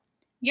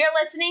You're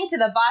listening to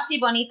the Bossy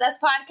Bonitas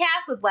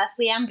podcast with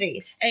Leslie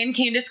Ambriz and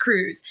Candace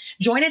Cruz.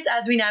 Join us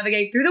as we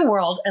navigate through the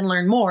world and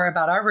learn more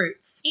about our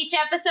roots. Each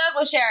episode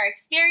will share our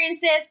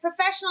experiences,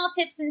 professional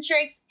tips and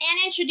tricks, and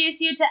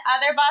introduce you to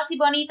other Bossy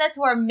Bonitas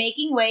who are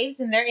making waves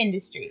in their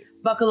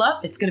industries. Buckle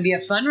up, it's going to be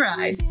a fun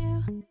ride.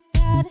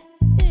 That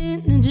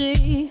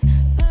energy,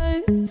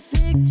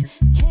 perfect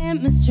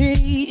chemistry,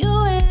 you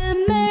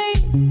and me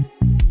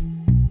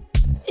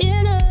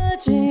in a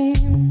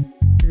dream.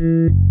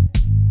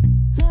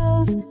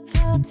 Love,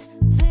 felt,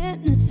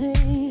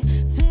 fantasy,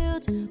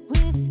 filled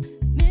with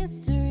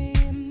mystery.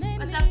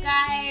 What's up,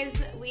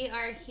 guys? We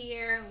are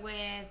here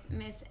with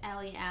Miss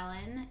Ellie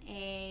Allen,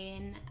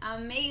 an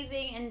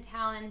amazing and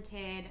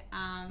talented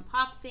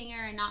pop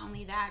singer, and not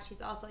only that,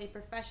 she's also a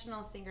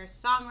professional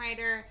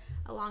singer-songwriter.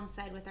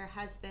 Alongside with her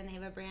husband, they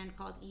have a brand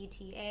called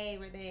ETA,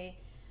 where they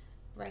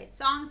write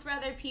songs for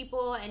other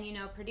people and,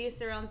 produce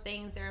their own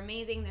things. They're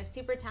amazing. They're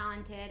super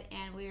talented,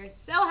 and we are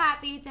so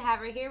happy to have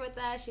her here with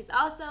us. She's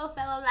also a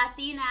fellow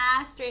Latina,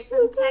 straight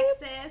from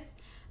Texas,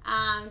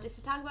 just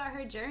to talk about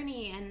her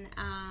journey and,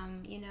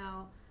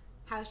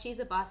 how she's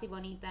a bossy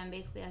bonita and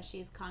basically how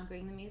she's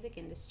conquering the music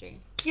industry.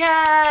 Yay!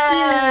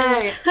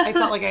 I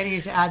felt like I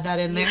needed to add that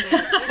in there.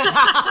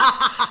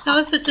 That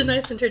was such a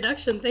nice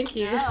introduction. Thank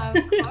you. Oh,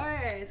 of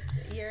course.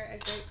 You're a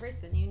great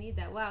person. You need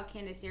that. Wow,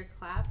 Candace, your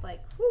clap,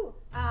 whew.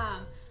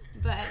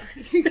 But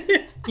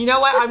you know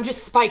what? I'm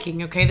just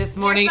spiking, okay, this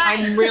morning.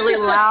 I'm really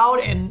loud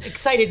and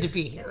excited to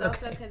be here. It's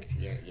also because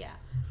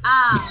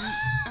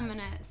I'm going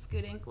to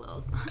scoot in a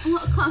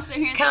little closer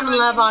here. Come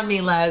love on me,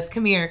 Les.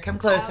 Come here. Come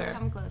closer. I'll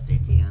come closer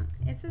to you.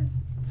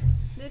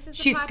 This is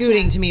She's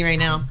scooting to me right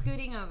now. I'm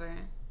scooting over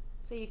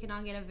so you can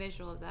all get a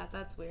visual of that.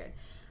 That's weird.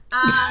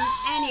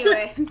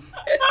 Anyways.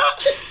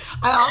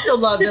 I also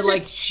love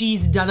that,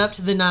 she's done up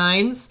to the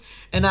nines,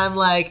 and I'm,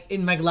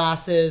 in my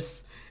glasses,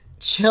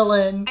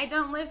 chilling. I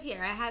don't live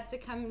here. I had to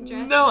come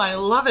dress. No, I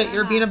love it.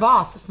 You're being a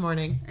boss this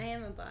morning. I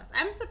am a boss.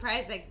 I'm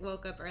surprised I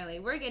woke up early.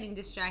 We're getting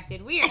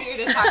distracted. We are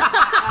here to talk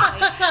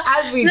about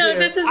Ellie. As we do.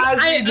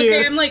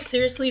 Okay, I'm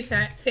seriously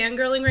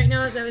fangirling right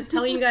now. As I was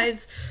telling you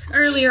guys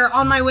earlier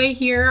on my way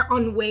here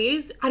on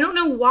Waze. I don't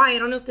know why. I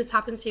don't know if this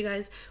happens to you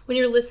guys. When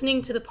you're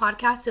listening to the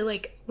podcast,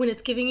 when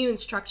it's giving you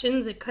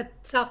instructions, it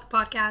cuts out the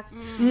podcast,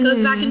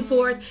 goes back and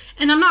forth.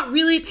 And I'm not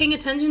really paying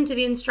attention to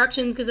the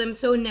instructions because I'm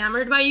so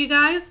enamored by you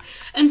guys.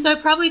 And so I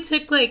probably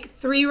took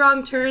 3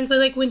 wrong turns.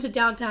 I went to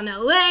downtown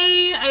LA.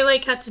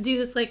 I had to do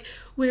this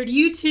weird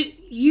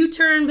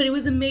U-turn, but it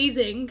was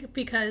amazing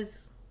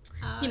because,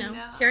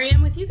 here I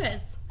am with you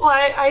guys. Well,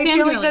 I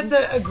feel like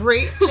that's a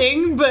great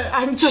thing, but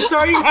I'm so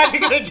sorry you had to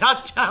go to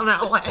downtown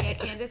LA. Yeah,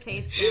 Candace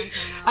hates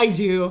downtown LA. I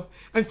do.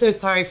 I'm so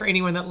sorry for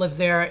anyone that lives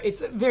there.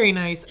 It's very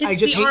nice. I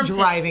just hate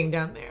driving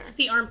down there. It's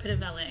the armpit of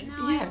LA.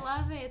 No, yes. I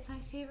love it. It's my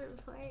favorite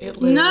place. It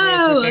literally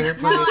is your favorite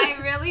place. No, I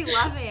really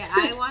love it.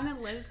 I want to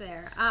live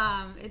there.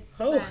 It's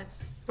the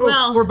best.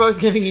 Well, we're both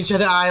giving each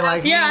other eye I'm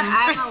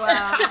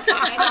alone. If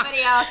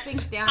anybody else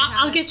thinks downtown,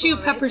 I'll get you a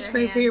pepper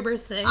spray for your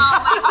birthday. Oh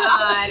my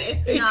God,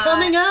 it's not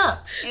coming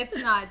up. It's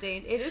not,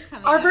 Dane. It is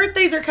coming up. Our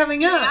birthdays are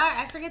coming up. They are.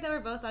 I forget that we're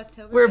both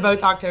October. We're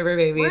both October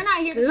babies. We're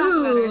not here to talk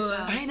about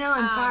ourselves. I know.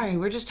 I'm sorry.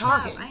 We're just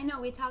talking. I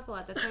know. We talk a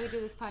lot. That's why we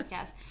do this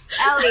podcast.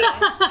 Ellie,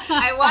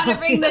 I want to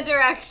bring the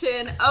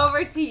direction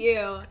over to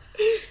you.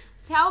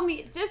 Tell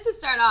me, just to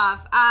start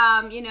off,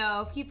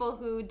 people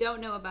who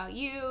don't know about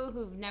you,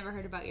 who've never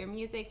heard about your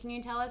music, can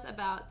you tell us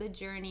about the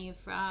journey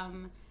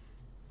from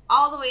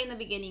all the way in the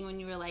beginning when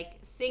you were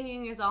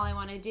singing is all I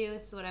want to do,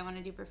 this is what I want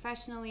to do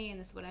professionally, and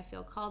this is what I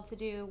feel called to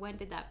do? When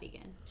did that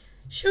begin?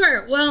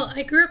 Sure. Well,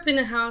 I grew up in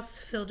a house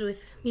filled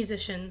with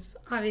musicians,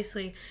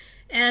 obviously.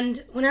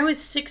 And when I was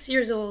 6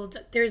 years old,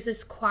 there's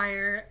this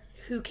choir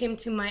who came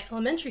to my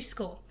elementary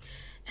school.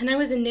 And I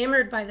was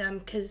enamored by them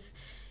because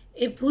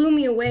it blew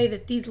me away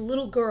that these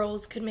little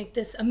girls could make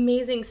this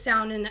amazing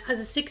sound. And as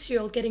a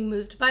 6-year-old, getting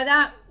moved by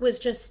that was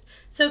just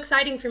so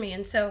exciting for me.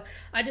 And so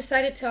I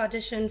decided to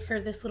audition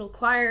for this little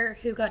choir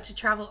who got to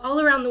travel all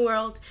around the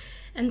world.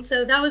 And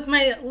so that was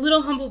my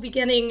little humble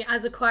beginning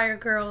as a choir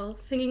girl,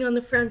 singing on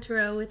the front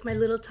row with my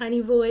little tiny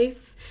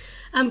voice,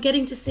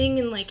 getting to sing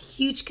in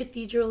huge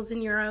cathedrals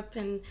in Europe,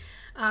 and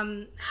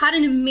had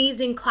an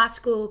amazing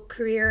classical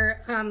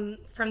career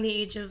from the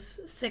age of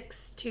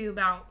 6 to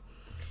about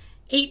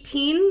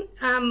 18.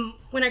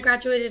 When I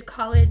graduated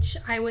college,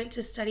 I went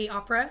to study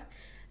opera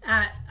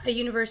at a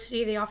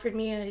university. They offered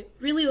me a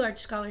really large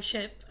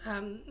scholarship.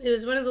 It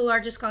was one of the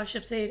largest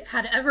scholarships they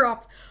had ever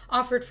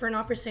offered for an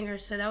opera singer,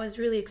 so that was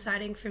really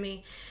exciting for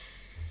me.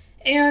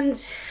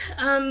 And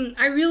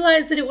I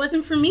realized that it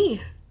wasn't for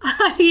me.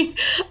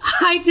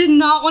 I did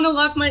not want to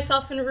lock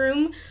myself in a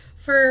room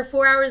for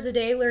 4 hours a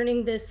day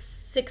learning this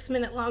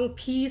 6-minute long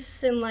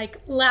piece in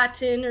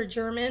Latin or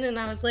German, and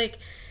I was like,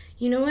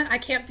 you know what, I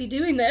can't be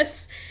doing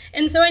this.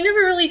 And so I never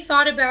really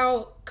thought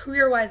about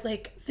career-wise,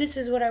 this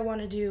is what I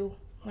want to do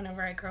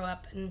whenever I grow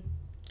up. And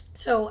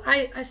so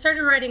I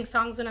started writing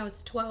songs when I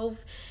was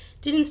 12,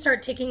 didn't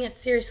start taking it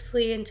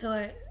seriously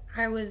until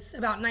I was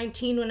about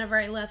 19 whenever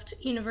I left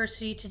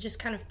university to just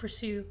kind of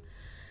pursue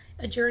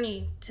a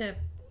journey to,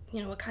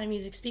 what kind of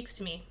music speaks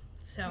to me.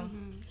 So,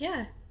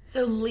 yeah.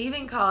 So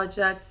leaving college,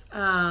 that's,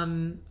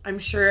 I'm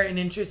sure, an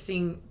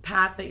interesting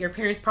path that your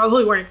parents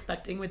probably weren't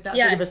expecting with that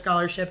big of a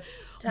scholarship.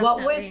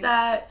 Definitely. What was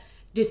that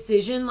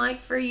decision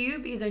like for you?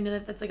 Because I know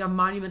that that's like a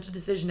monumental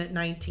decision at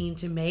 19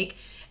 to make.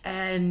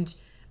 And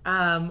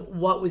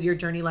what was your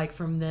journey like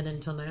from then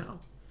until now?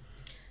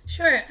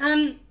 Sure.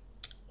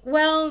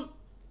 Well,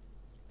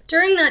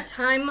 during that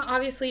time,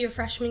 obviously your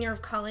freshman year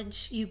of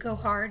college, you go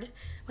hard.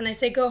 When I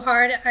say go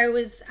hard, I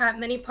was at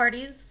many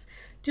parties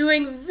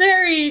doing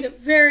very,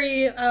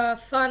 very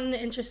fun,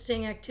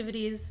 interesting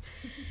activities.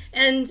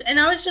 And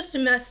I was just a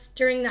mess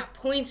during that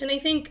point. And I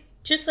think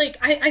just like,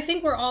 I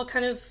think we're all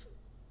kind of,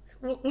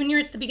 when you're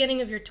at the beginning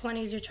of your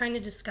 20s, you're trying to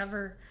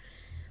discover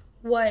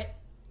what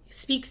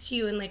speaks to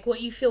you and like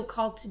what you feel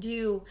called to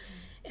do.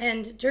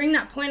 And during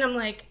that point, I'm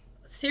like,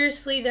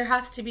 seriously, there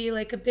has to be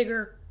like a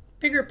bigger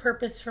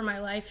purpose for my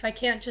life. I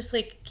can't just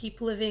like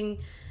keep living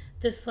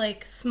this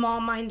like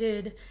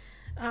small-minded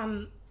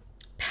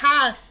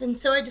path. And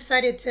so I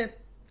decided to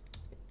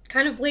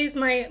kind of blaze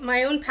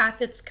my own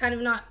path. It's kind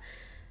of not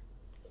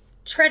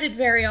treaded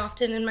very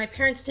often, and my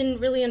parents didn't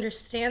really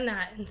understand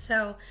that. And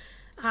so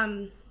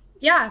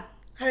yeah,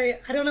 I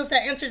don't know if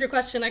that answered your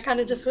question. I kind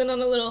of just went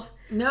on a little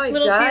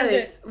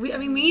tangent.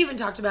 We even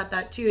talked about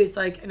that too. It's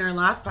like in our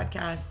last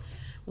podcast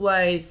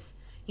was,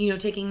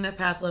 taking the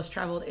path less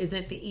traveled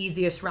isn't the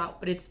easiest route,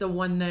 but it's the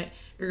one that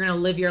you're going to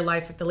live your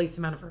life with the least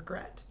amount of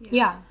regret.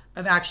 Yeah.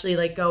 Of actually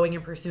like going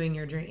and pursuing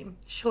your dream.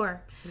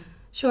 Sure.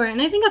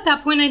 And I think at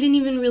that point, I didn't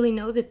even really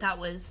know that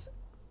was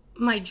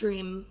my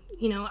dream.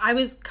 I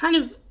was kind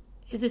of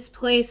at this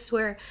place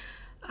where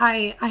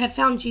I had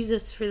found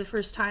Jesus for the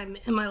first time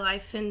in my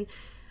life, and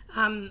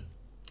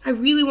I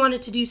really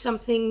wanted to do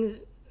something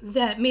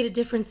that made a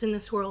difference in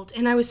this world.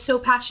 And I was so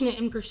passionate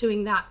in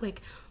pursuing that.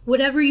 Like,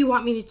 whatever you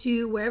want me to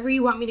do, wherever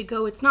you want me to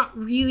go, it's not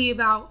really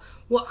about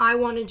what I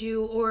want to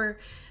do or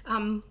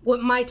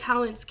what my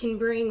talents can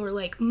bring or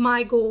like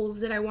my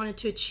goals that I wanted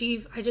to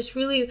achieve. I just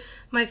really,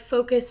 my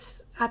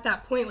focus at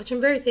that point, which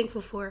I'm very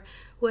thankful for,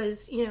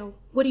 was,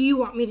 what do you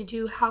want me to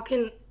do? How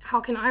can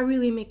I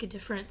really make a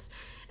difference?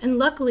 And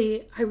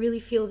luckily, I really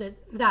feel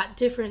that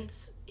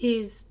difference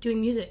is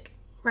doing music,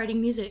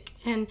 writing music.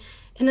 And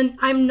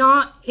I'm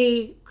not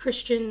a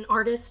Christian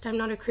artist. I'm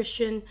not a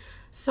Christian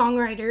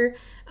songwriter.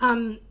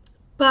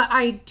 But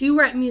I do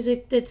write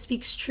music that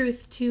speaks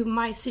truth to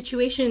my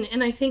situation.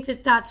 And I think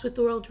that that's what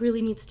the world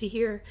really needs to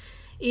hear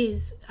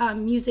is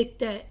music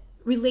that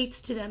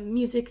relates to them,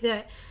 music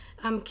that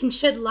can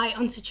shed light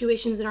on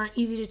situations that aren't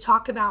easy to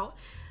talk about,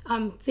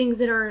 things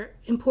that are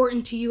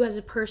important to you as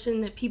a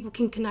person that people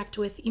can connect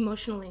with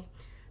emotionally.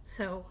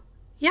 So,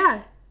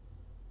 yeah.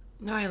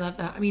 No, I love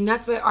that.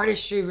 That's what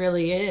artistry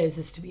really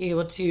is to be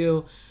able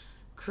to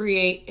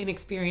create an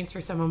experience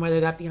for someone, whether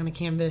that be on a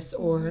canvas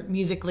or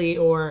musically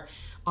or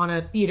on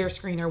a theater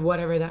screen or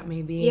whatever that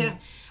may be. Yeah.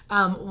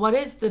 What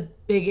is the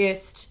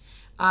biggest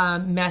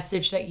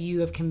message that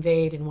you have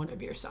conveyed in one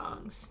of your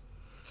songs?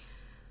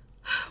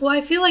 Well, I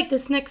feel like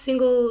this next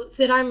single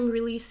that I'm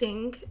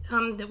releasing,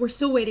 that we're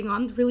still waiting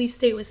on, the release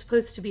date was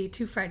supposed to be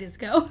 2 Fridays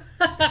ago.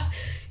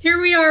 Here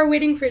we are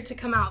waiting for it to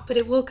come out, but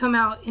it will come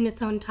out in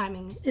its own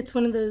timing. It's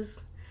one of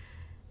those,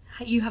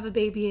 you have a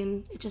baby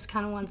and it just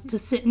kind of wants to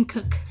sit and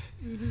cook.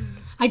 Mm-hmm.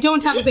 I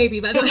don't have a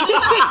baby, by the way.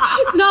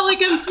 It's not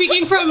like I'm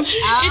speaking from,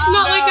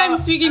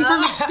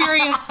 from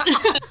experience.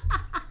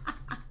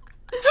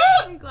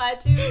 I'm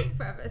glad you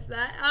prefaced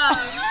that.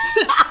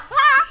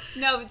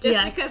 No,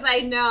 just because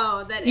I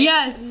know that.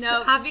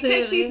 Absolutely.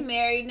 Because she's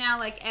married now.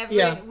 Like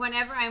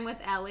whenever I'm with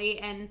Ellie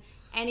and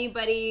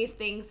anybody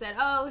thinks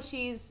that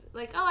she's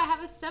like I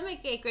have a stomach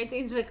ache, right?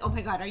 Things like, oh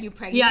my God, are you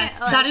pregnant? Yes,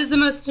 that is the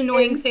most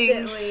annoying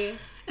thing.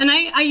 And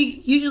I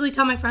usually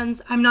tell my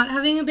friends I'm not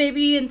having a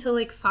baby until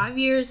like 5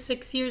 years,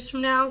 6 years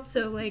from now.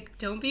 So like,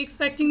 don't be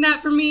expecting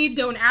that from me.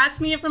 Don't ask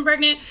me if I'm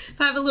pregnant.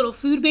 If I have a little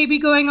food baby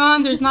going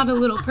on, there's not a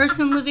little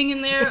person living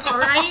in there. All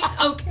right,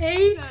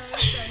 okay.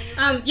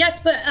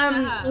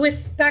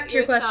 With back to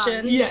your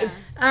question. Song. Yes.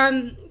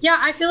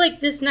 I feel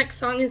like this next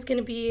song is going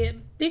to be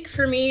big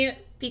for me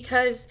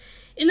because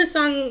in the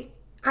song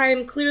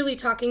I'm clearly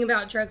talking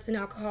about drugs and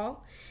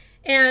alcohol.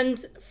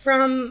 And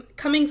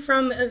coming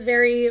from a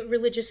very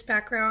religious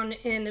background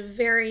and a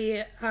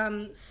very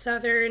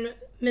Southern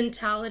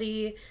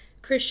mentality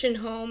Christian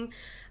home,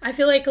 I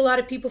feel like a lot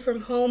of people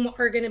from home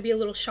are going to be a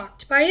little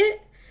shocked by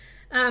it.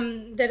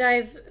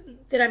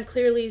 That I'm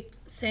clearly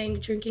saying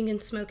drinking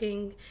and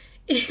smoking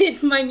in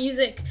my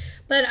music,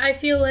 but I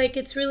feel like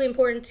it's really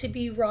important to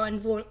be raw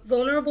and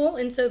vulnerable.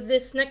 And so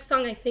this next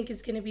song I think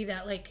is going to be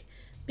that like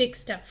big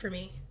step for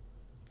me.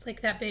 It's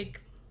like that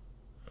big.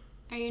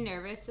 Are you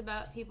nervous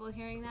about people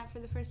hearing that for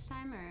the first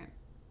time, or?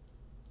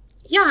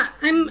 Yeah,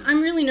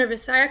 I'm really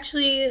nervous. I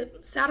actually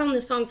sat on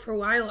this song for a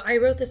while. I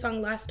wrote this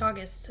song last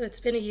August, so it's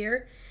been a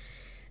year.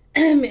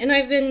 And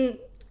I've been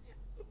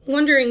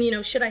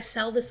wondering, should I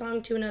sell the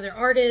song to another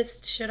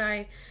artist? Should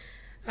I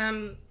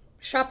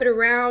shop it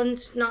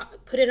around,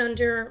 not put it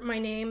under my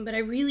name? But I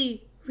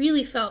really,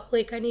 really felt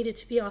like I needed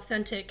to be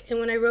authentic. And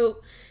when I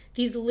wrote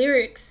these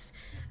lyrics,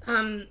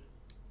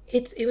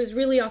 it was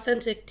really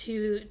authentic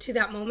to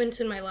that moment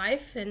in my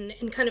life, and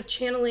kind of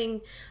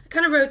channeling. I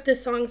kind of wrote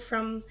this song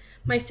from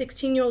my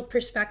 16-year-old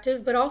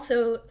perspective, but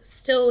also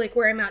still like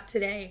where I'm at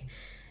today.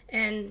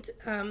 And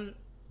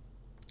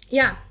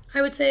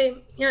I would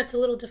say, it's a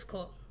little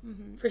difficult,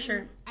 for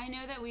sure. I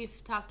know that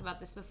we've talked about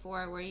this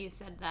before, where you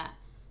said that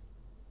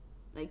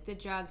like the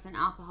drugs and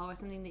alcohol was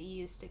something that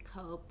you used to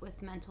cope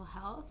with mental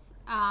health.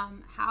 How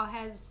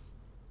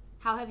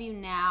have you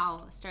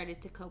now started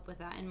to cope with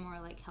that in more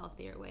like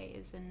healthier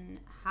ways, and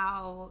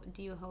how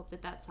do you hope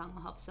that song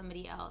will help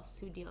somebody else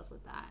who deals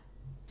with that?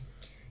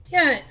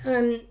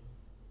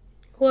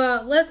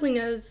 Well, Leslie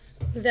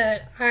knows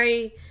that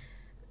I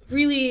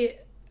really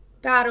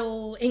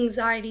battle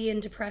anxiety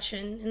and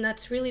depression, and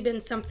that's really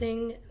been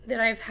something that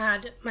I've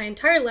had my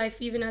entire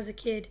life, even as a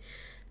kid,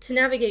 to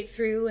navigate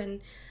through.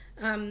 And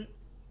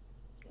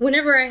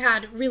whenever I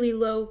had really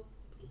low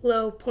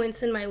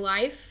points in my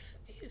life,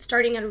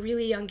 starting at a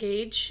really young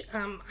age,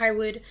 I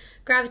would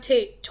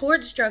gravitate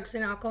towards drugs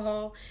and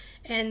alcohol,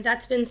 and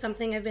that's been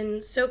something I've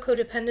been so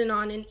codependent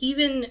on. And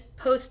even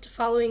post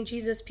following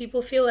Jesus,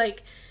 people feel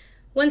like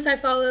once I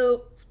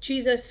follow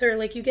Jesus, or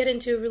like you get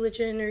into a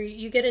religion, or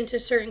you get into a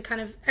certain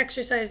kind of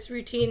exercise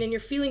routine and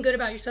you're feeling good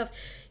about yourself,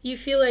 you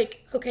feel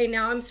like, okay,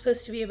 now I'm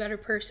supposed to be a better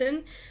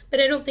person. But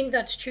I don't think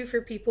that's true for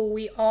people.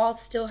 We all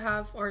still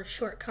have our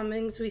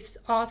shortcomings. We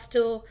all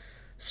still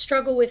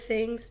struggle with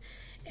things.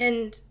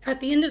 And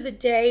at the end of the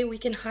day, we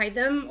can hide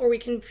them or we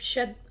can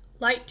shed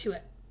light to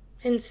it.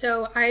 And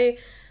so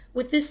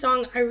with this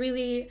song, I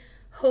really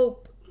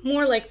hope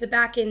more like the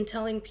back end,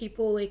 telling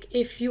people, like,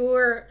 if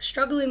you're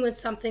struggling with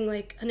something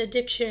like an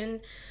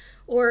addiction,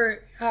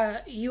 or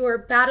you're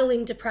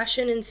battling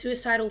depression and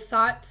suicidal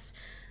thoughts,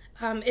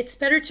 it's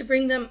better to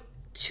bring them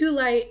to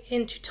light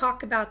and to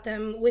talk about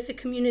them with the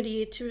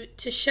community,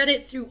 to shed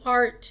it through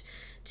art,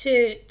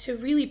 to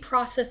really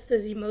process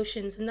those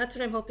emotions. And that's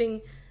what I'm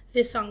hoping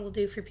this song will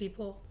do for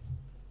people.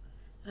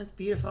 That's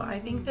beautiful. I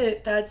think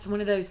that's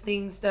one of those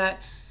things that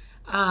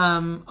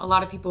a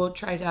lot of people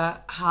try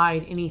to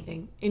hide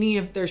any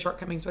of their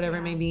shortcomings, whatever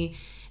it may be.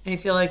 And I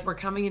feel like we're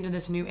coming into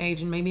this new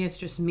age, and maybe it's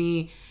just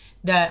me,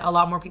 that a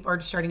lot more people are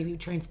just starting to be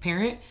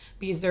transparent,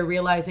 because they're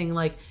realizing,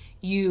 like,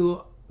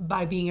 you,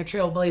 by being a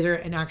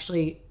trailblazer and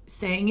actually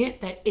saying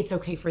it, that it's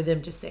okay for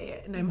them to say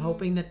it. And I'm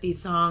hoping that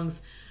these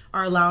songs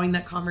are allowing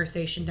that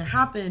conversation to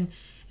happen,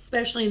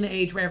 especially in the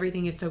age where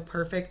everything is so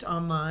perfect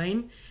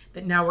online,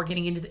 that now we're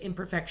getting into the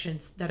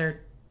imperfections that are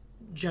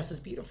just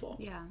as beautiful.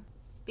 Yeah.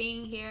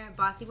 Being here at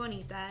Bossy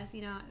Bonitas,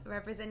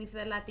 representing for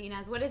the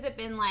Latinas, what has it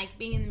been like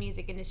being in the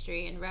music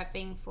industry and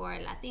repping for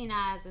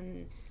Latinas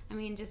and,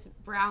 just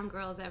brown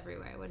girls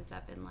everywhere? What has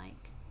that been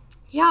like?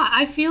 Yeah,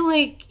 I feel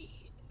like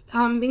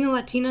being a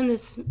Latina in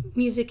this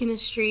music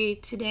industry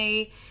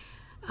today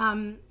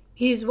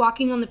is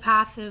walking on the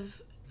path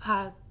of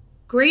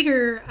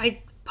greater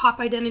pop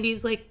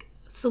identities like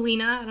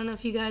Selena. I don't know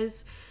if you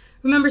guys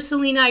remember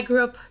Selena. I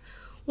grew up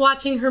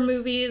watching her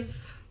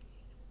movies,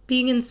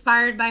 being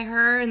inspired by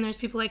her, and there's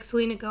people like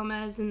Selena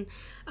Gomez and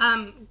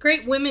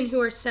great women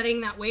who are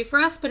setting that way for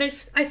us. But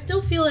I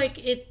still feel like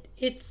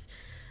it's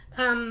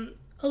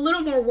a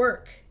little more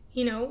work.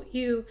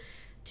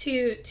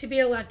 To be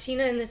a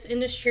Latina in this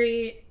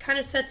industry kind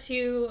of sets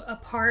you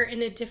apart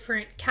in a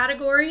different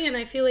category, and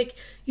I feel like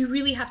you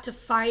really have to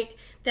fight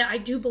that I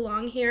do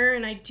belong here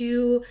and I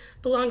do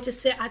belong to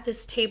sit at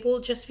this table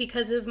just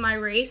because of my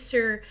race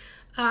or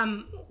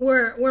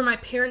where my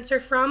parents are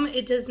from.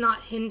 It does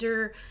not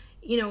hinder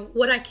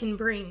what I can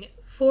bring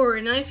forward.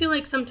 And I feel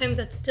like sometimes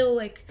that's still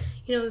like,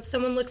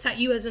 someone looks at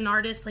you as an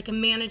artist, like a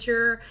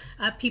manager,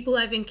 people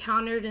I've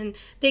encountered, and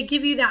they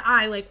give you that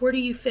eye, like, where do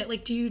you fit?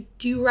 Like, do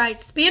you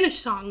write Spanish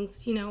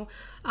songs?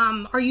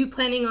 Are you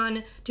planning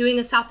on doing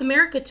a South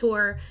America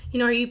tour?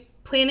 Are you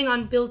planning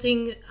on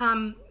building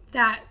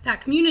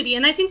that community?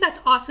 And I think that's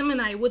awesome, and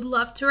I would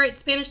love to write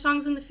Spanish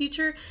songs in the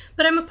future,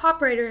 but I'm a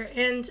pop writer,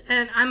 and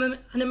I'm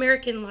an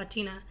American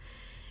Latina.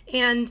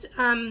 And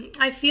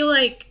I feel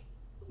like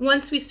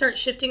once we start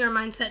shifting our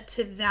mindset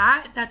to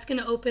that's going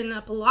to open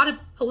up a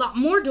lot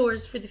more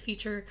doors for the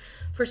future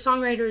for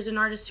songwriters and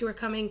artists who are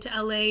coming to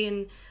LA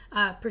and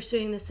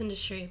pursuing this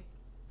industry.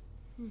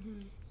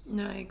 Mm-hmm.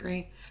 No, I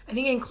agree. I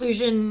think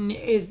inclusion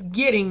is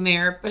getting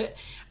there, but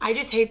I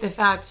just hate the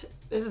fact,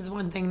 this is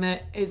one thing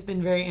that has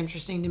been very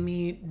interesting to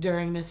me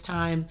during this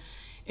time,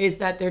 is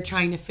that they're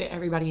trying to fit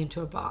everybody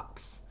into a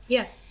box.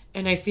 Yes.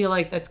 And I feel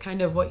like that's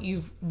kind of what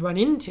you've run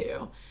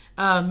into.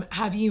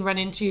 Have you run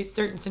into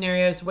certain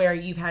scenarios where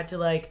you've had to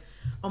like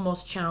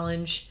almost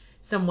challenge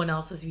someone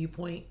else's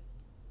viewpoint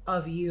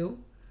of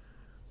you?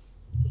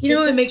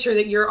 Just to make sure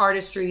that your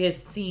artistry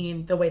is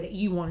seen the way that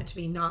you want it to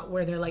be, not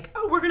where they're like,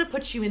 oh, we're going to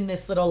put you in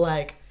this little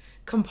like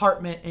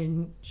compartment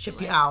and ship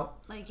you out.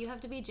 Like you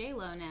have to be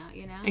J-Lo now,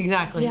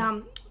 Exactly.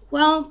 Yeah.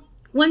 Well,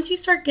 once you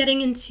start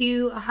getting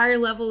into a higher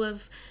level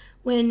of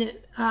when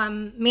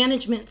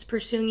management's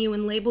pursuing you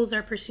and labels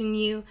are pursuing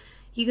you,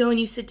 you go and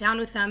you sit down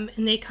with them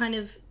and they kind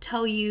of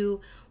tell you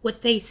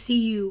what they see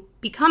you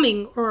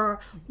becoming or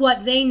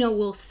what they know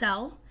will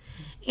sell.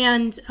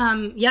 And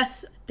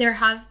yes, there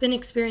have been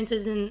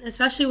experiences, and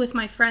especially with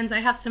my friends, I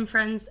have some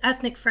friends,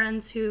 ethnic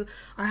friends who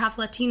are half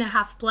Latina,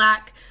 half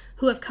Black,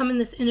 who have come in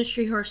this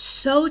industry who are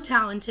so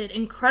talented,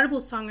 incredible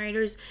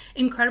songwriters,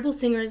 incredible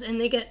singers, and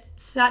they get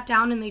sat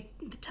down and they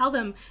tell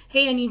them,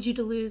 hey, I need you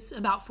to lose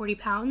about 40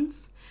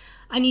 pounds.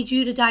 I need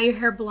you to dye your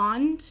hair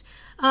blonde.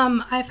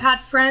 I've had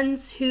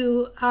friends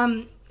who,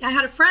 I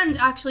had a friend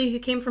actually who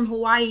came from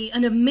Hawaii,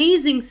 an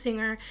amazing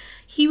singer.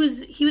 He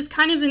was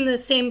kind of in the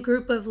same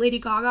group of Lady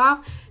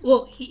Gaga.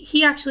 Well,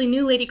 he actually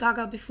knew Lady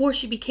Gaga before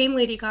she became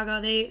Lady Gaga.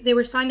 They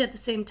were signed at the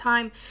same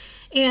time.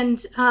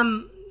 And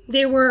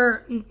there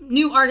were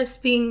new artists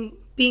being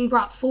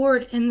brought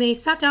forward, and they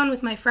sat down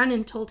with my friend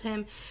and told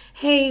him,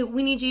 hey,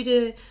 we need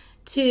you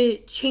to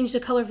change the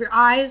color of your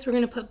eyes. We're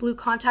going to put blue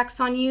contacts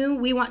on you.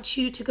 We want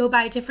you to go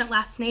by a different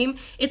last name.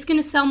 It's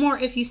going to sell more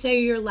if you say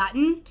you're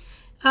Latin.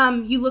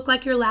 You look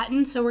like you're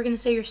Latin, so we're going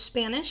to say you're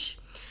Spanish.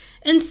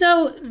 And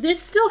so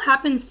this still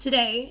happens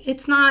today.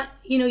 It's not,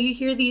 you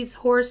hear these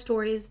horror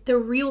stories. They're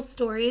real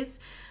stories.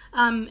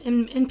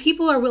 And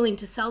people are willing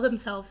to sell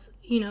themselves,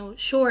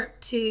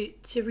 short to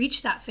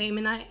reach that fame.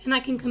 And I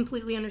can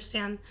completely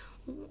understand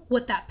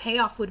what that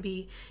payoff would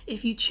be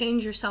if you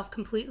change yourself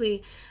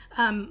completely.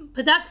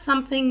 But that's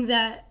something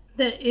that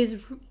is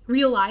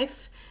real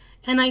life.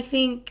 And I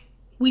think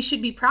we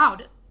should be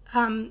proud.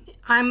 I'm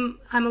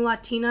a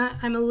Latina.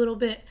 I'm a little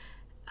bit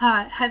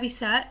heavy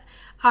set.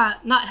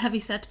 Not heavy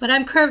set, but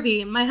I'm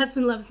curvy. My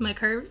husband loves my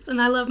curves,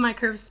 and I love my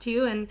curves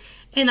too.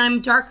 And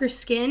I'm darker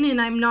skin, and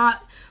I'm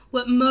not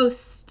what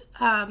most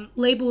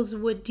labels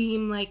would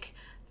deem like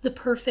the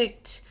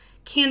perfect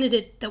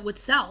candidate that would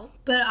sell.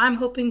 But I'm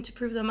hoping to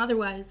prove them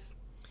otherwise.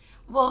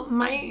 Well,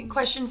 my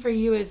question for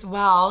you as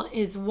well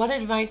is, what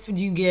advice would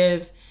you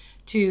give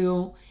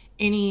to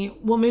any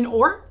woman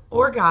or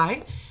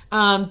guy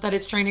that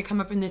is trying to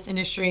come up in this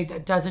industry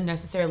that doesn't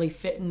necessarily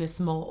fit in this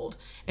mold,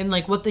 and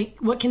like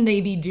what can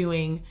they be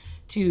doing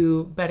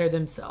to better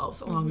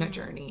themselves along that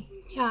journey?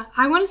 Yeah,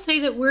 I want to say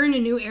that we're in a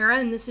new era,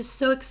 and this is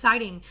so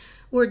exciting,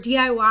 where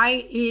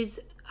DIY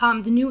is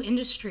the new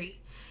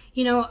industry.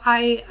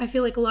 I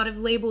feel like a lot of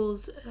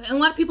labels, and a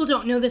lot of people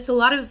don't know this, a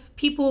lot of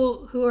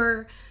people who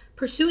are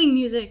pursuing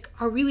music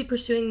are really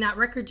pursuing that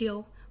record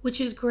deal, which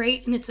is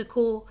great, and it's a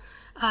cool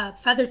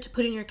feather to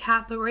put in your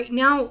cap. But right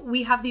now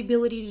we have the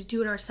ability to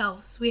do it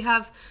ourselves. We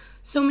have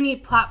so many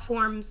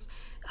platforms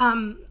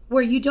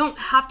where you don't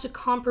have to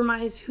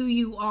compromise who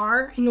you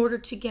are in order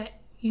to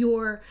get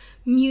your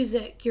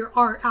music, your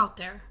art out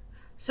there.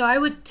 So I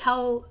would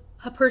tell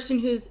a person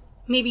who's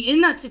maybe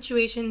in that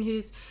situation,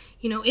 who's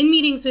in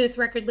meetings with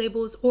record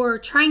labels or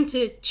trying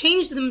to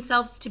change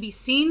themselves to be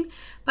seen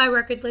by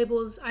record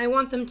labels, I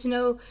want them to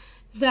know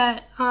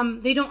that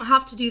they don't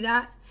have to do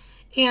that,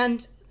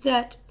 and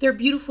that they're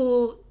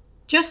beautiful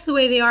just the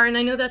way they are. And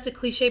I know that's a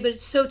cliche, but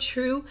it's so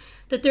true,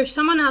 that there's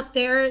someone out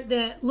there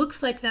that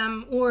looks like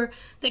them or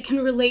that can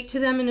relate to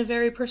them in a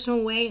very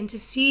personal way, and to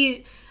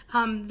see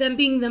them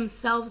being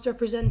themselves,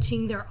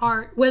 representing their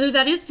art, whether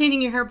that is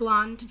painting your hair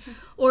blonde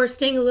or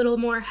staying a little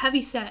more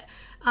heavy set,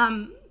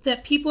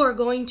 that people are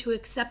going to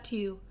accept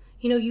you.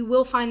 You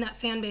will find that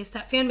fan base.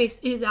 That fan base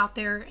is out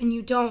there, and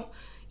you don't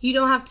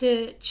have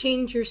to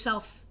change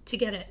yourself to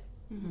get it.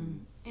 Mm-hmm.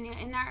 And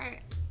in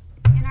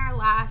our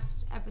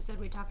last episode,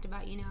 we talked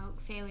about,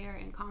 failure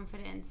and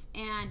confidence.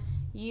 And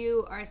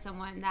you are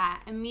someone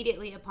that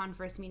immediately upon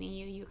first meeting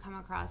you come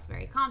across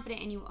very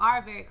confident, and you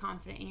are very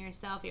confident in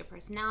yourself, your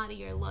personality,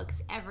 your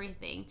looks,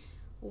 everything.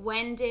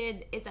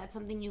 Is that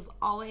something you've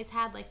always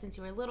had, like since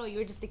you were little, you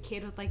were just a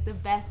kid with like the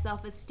best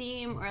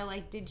self-esteem, or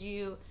like did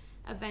you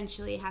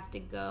eventually have to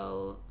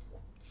go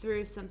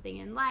through something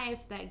in life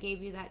that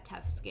gave you that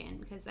tough skin?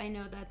 Because I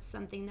know that's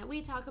something that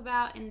we talk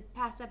about in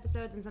past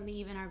episodes, and something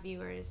even our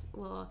viewers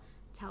will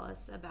tell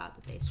us about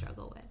that they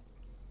struggle with.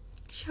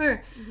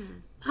 Sure.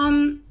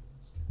 Mm-hmm.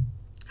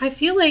 I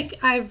feel like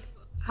I've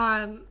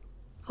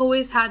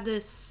always had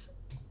this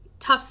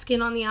tough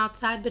skin on the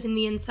outside, but in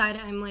the inside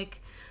I'm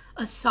like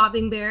a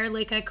sobbing bear.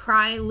 Like I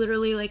cry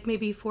literally like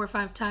maybe 4 or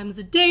 5 times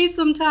a day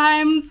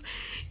sometimes.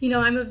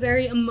 I'm a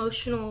very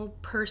emotional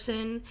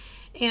person,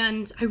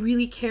 and I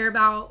really care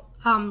about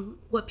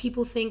what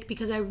people think,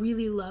 because I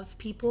really love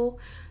people.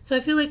 So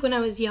I feel like when I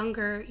was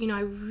younger, I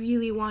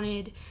really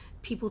wanted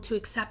people to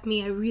accept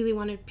me. I really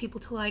wanted people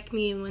to like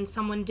me, and when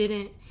someone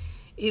didn't,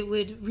 it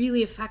would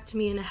really affect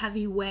me in a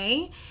heavy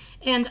way.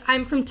 And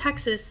I'm from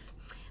Texas,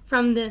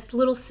 from this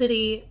little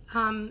city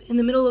in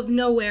the middle of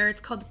nowhere.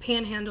 It's called the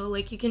Panhandle.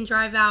 Like you can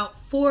drive out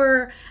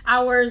 4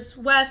 hours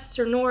west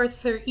or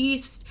north or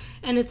east,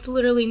 and it's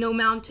literally no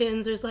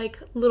mountains. There's like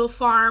little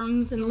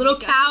farms and little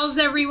cows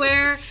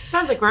everywhere.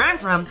 Sounds like where I'm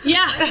from.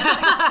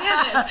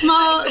 Yeah.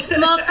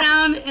 small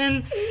town.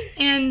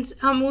 And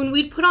when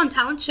we'd put on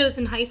talent shows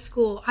in high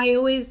school, I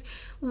always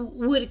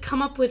would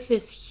come up with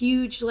this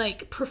huge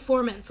like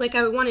performance. Like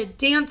I wanted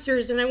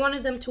dancers and I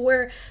wanted them to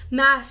wear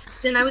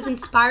masks, and I was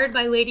inspired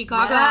by Lady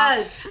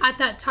Gaga at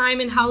that time,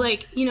 and how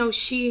like, you know,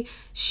 she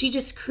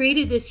just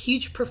created this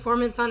huge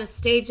performance on a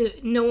stage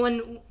that no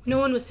one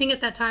was singing at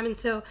that time. And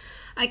so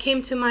I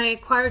came to my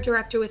choir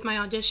director with my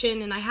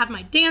audition, and I had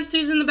my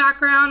dancers in the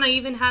background. I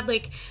even had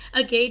like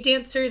a gay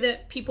dancer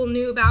that people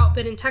knew about,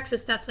 but in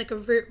Texas that's like a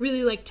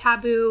really like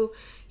taboo,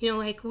 you know,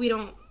 like we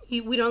don't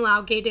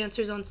allow gay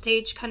dancers on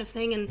stage kind of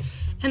thing.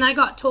 And I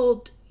got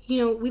told, you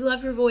know, we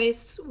love your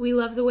voice, we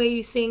love the way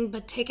you sing,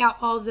 but take out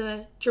all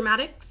the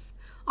dramatics,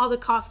 all the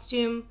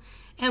costume,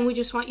 and we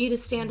just want you to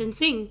stand and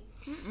sing.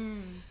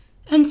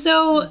 And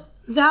so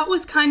that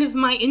was kind of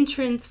my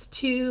entrance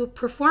to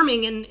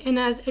performing. And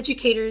as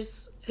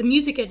educators,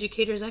 music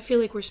educators, I feel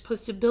like we're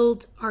supposed to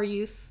build our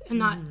youth and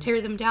not tear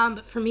them down.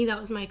 But for me, that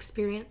was my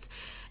experience.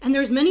 And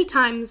there's many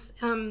times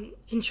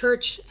in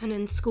church and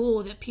in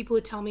school that people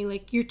would tell me,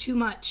 like, you're too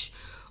much.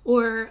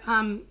 Or,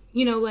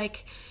 you know,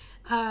 like,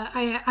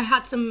 I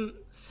had some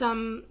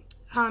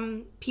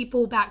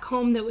people back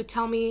home that would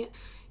tell me,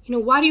 you know,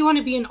 why do you want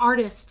to be an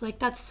artist? Like,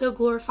 that's so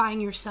glorifying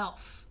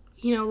yourself.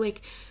 You know,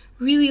 like,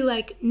 really,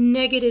 like,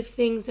 negative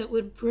things that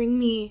would bring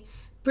me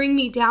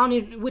down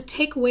and would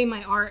take away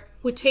my art,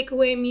 would take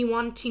away me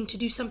wanting to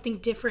do something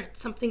different,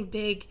 something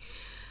big.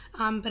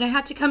 But I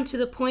had to come to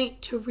the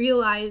point to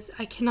realize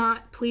I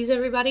cannot please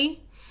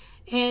everybody,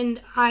 and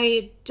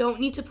I don't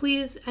need to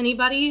please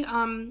anybody.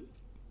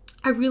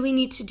 I really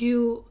need to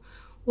do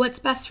what's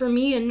best for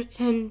me,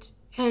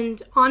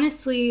 and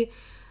honestly,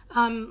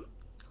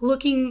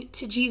 looking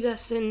to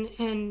Jesus,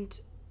 and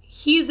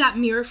he is that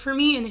mirror for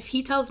me. And if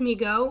he tells me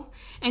go,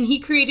 and he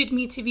created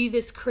me to be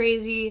this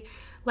crazy,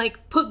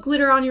 like, put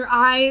glitter on your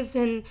eyes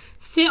and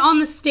sit on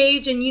the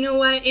stage, and you know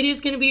what, it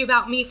is going to be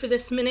about me for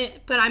this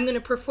minute, but I'm going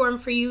to perform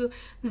for you.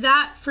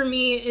 That for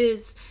me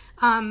is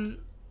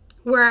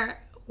where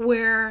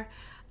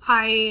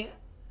I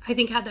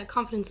think had that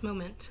confidence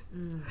moment,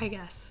 I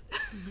guess.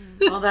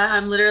 All that,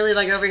 I'm literally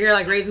like over here,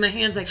 like raising my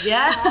hands, like,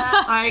 yes,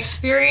 I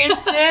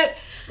experienced it,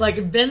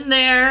 like been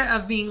there,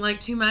 of being like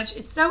too much.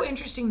 It's so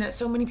interesting that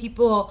so many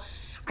people,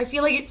 I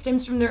feel like it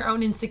stems from their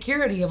own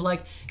insecurity of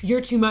like,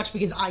 you're too much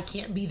because I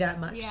can't be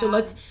that much. So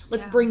let's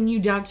bring you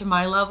down to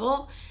my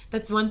level.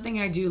 That's one thing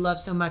I do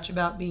love so much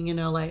about being in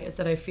LA, is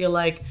that I feel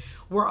like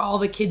we're all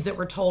the kids that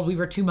were told we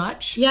were too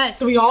much. Yes.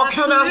 So we all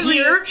come out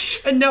here,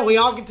 and no, we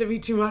all get to be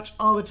too much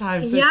all the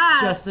time. So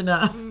it's just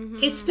enough.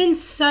 It's been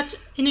such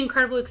an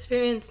incredible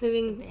experience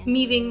moving.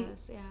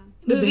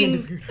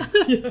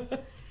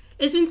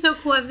 It's been so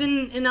cool. I've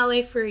been in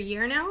LA for a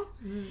year now,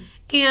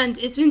 and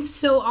it's been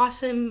so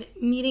awesome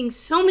meeting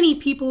so many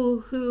people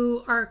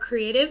who are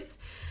creatives,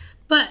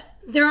 but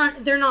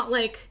they're not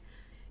like,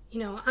 you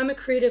know, I'm a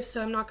creative,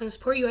 so I'm not going to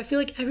support you. I feel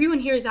like everyone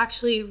here is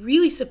actually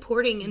really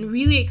supporting and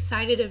really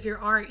excited of your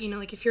art. You know,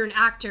 like if you're an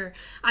actor,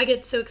 I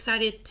get so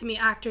excited to meet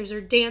actors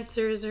or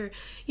dancers or,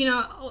 you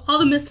know, all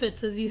the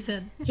misfits, as you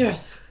said.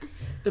 Yes.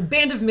 The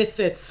band of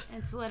misfits.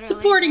 It's literally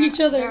supporting each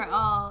other.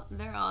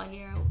 They're all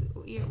here.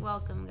 You're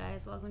welcome,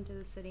 guys. Welcome to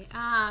the city.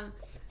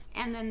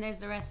 And then there's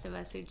the rest of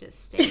us who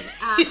just stayed.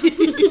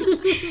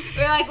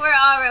 We're like, we're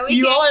all right.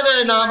 You all are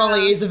the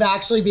anomalies of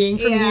actually being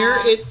from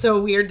here. It's so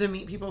weird to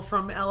meet people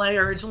from LA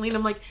originally, and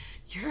I'm like,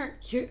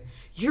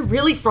 you're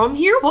really from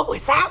here? What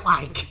was that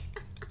like?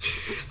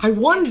 I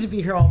wanted to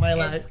be here all my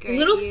life.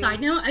 Little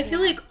side note, I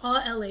feel like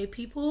all LA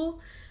people,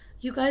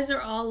 you guys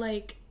are all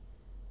like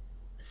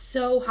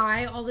so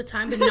high all the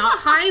time, but not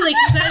high. Like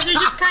you guys are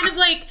just kind of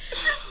like,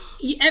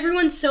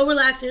 everyone's so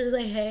relaxed. They're just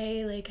like,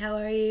 hey, like, how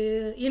are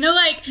you? You know,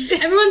 like,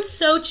 everyone's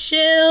so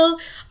chill.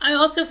 I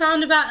also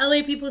found about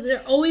LA people that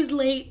they're always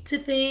late to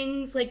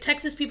things. Like,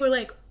 Texas people are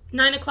like,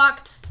 9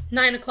 o'clock.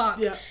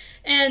 Yeah.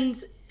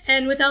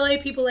 And with LA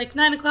people, like,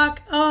 9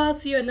 o'clock, oh, I'll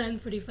see you at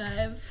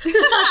 9:45.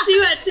 I'll see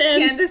you at 10.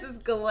 Candace is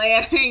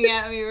glaring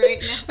at me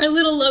right now. Our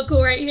little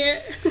local right here.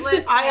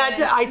 Listen,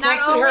 I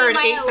texted her at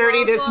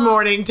 8:30 this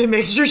morning to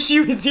make sure she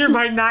was here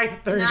by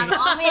 9:30.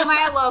 Not only am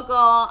I a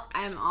local,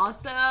 I'm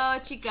also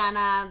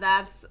Chicana.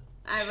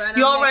 I run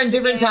you all run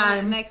different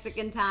time.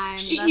 Mexican time.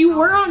 You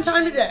were on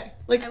time today.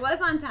 Like, I was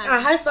on time.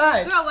 High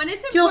five. Girl, when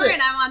it's important,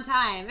 I'm on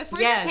time. If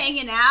we're just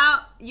hanging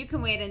out, you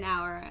can wait an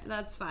hour.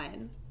 That's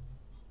fine.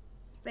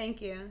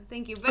 Thank you.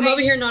 But I'm over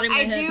here nodding my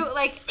head. I do,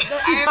 like,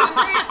 I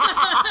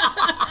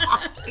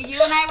remember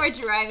you and I were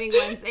driving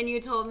once, and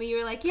you told me, you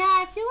were like, yeah,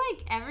 I feel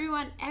like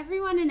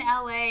everyone in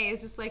LA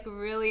is just, like,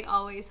 really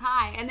always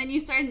high. And then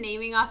you started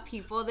naming off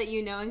people that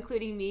you know,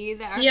 including me,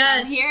 that are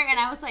from here, and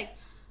I was like,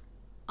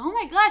 oh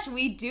my gosh,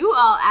 we do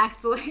all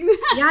act like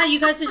that. Yeah, you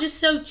guys are just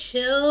so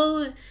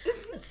chill,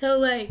 so,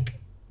 like,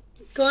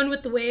 going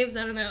with the waves,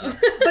 I don't know.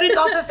 But it's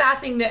also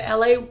fascinating that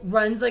LA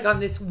runs, like, on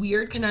this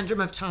weird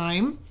conundrum of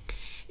time.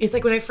 It's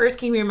like when I first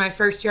came here in my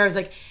first year, I was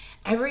like,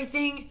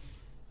 everything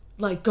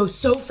like goes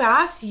so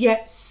fast,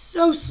 yet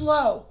so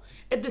slow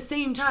at the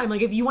same time.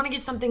 Like if you want to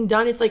get something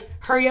done, it's like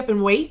hurry up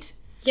and wait.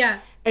 Yeah.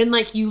 And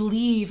like you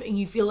leave and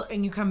you feel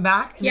and you come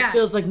back and it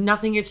feels like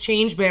nothing has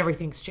changed, but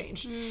everything's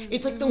changed. Mm-hmm.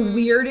 It's like the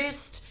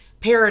weirdest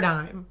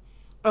paradigm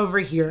over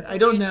here. I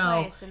don't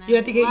know. You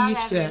have to get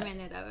used to it.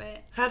 Minute of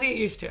it. How to get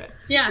used to it.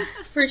 Yeah,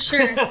 for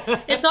sure.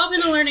 It's all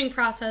been a learning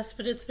process,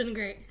 but it's been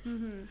great.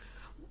 Mm-hmm.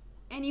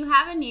 And you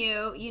have a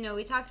new,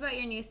 we talked about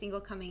your new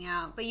single coming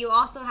out, but you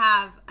also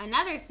have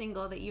another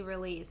single that you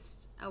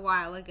released a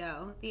while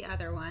ago, The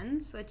Other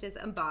Ones, which is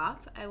a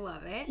bop. I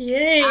love it.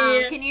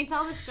 Yay! Can you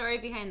tell the story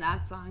behind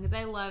that song? Because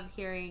I love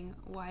hearing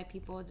why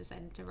people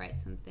decided to write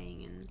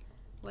something and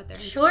what their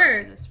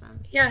inspiration is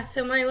from. Yeah,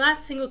 so my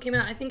last single came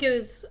out, I think it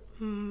was,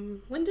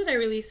 when did I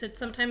release it?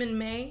 Sometime in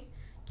May,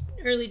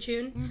 early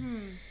June.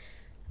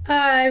 Mm-hmm.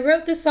 I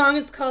wrote this song.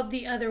 It's called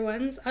The Other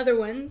Ones. Other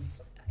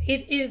Ones.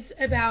 It is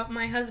about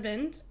my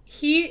husband.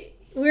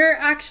 We're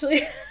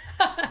actually,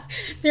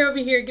 they're over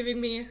here giving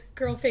me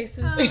girl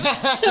faces. So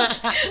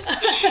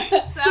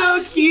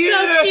cute.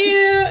 So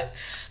cute.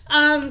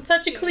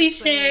 Such a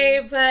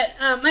cliche, but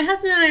my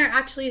husband and I are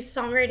actually a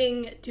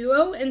songwriting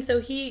duo, and so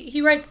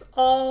he writes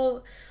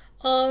all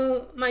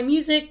my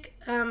music,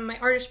 my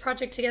artist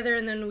project together,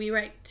 and then we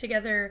write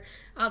together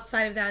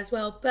outside of that as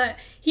well. But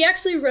he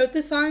actually wrote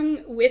the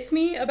song with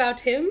me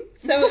about him,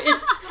 so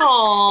it's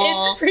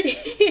it's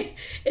pretty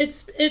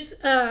it's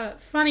a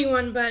funny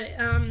one, but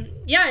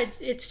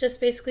it's just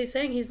basically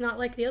saying he's not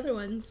like the other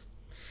ones.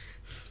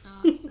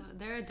 Oh, so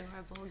they're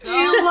adorable.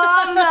 You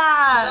love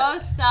that. Go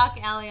stalk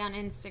Ellie on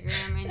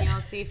Instagram and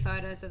you'll see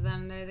photos of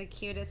them. They're the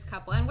cutest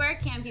couple. And where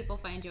can people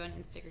find you on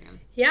Instagram?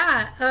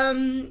 Yeah,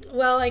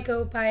 well, I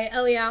go by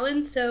Ellie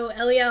Allen, so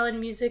Ellie Allen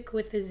Music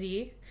with a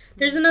Z.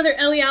 There's another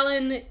Ellie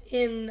Allen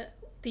in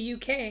the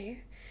UK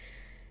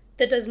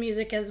that does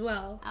music as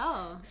well.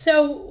 Oh.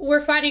 So we're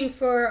fighting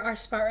for our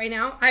spot right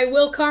now. I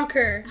will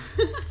conquer.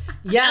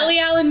 Yes. Ellie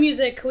Allen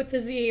Music with the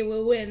Z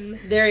will win.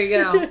 There you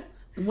go.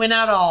 Win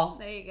out all.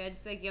 There you go.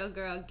 Just like, yo,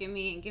 girl, give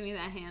me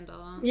that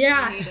handle.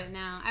 Yeah. I need it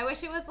now. I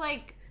wish it was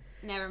like,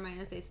 never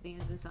mind. I say something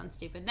that doesn't sound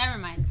stupid. Never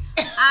mind.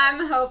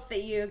 I hope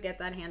that you get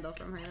that handle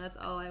from her. That's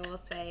all I will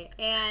say.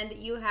 And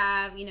you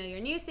have, your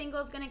new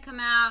single's going to come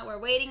out. We're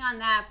waiting on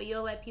that, but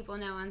you'll let people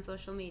know on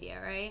social media,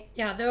 right?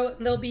 Yeah,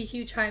 there'll be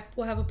huge hype.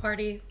 We'll have a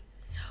party.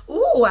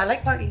 Ooh, I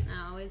like parties.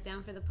 Always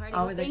down for the party.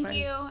 Always well, like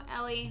thank parties. you,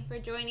 Ellie, for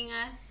joining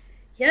us.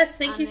 Yes,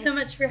 thank you so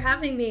much for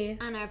having me.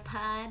 On our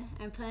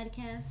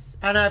podcast.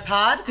 On our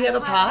pod? We have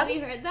a pod? Have you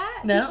heard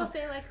that? No. People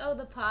say like, oh,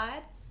 the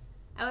pod.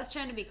 I was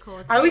trying to be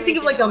cool. I always think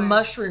of like a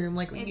mushroom.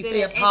 Like when you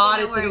say a pod,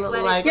 it's like a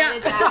little like... Let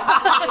it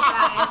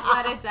die.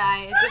 Let it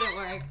die. It didn't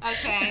work.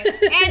 Okay.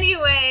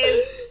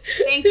 Anyways,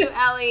 thank you,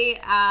 Ellie.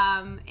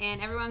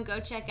 And everyone go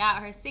check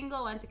out her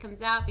single once it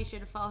comes out. Be sure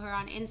to follow her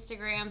on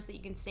Instagram so you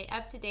can stay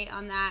up to date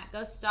on that.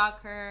 Go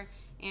stalk her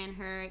and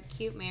her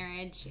cute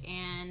marriage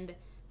and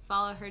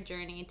follow her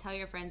journey. Tell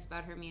your friends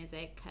about her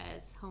music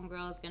because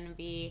Homegirl is going to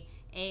be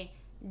a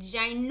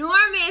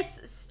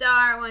ginormous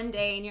star one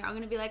day, and you're all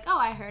going to be like, oh,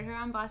 I heard her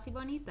on Bossy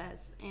Bonitas.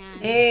 And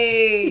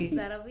hey,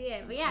 that'll be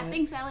it. But yeah,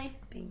 thanks, Ellie.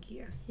 Thank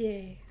you.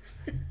 Yay.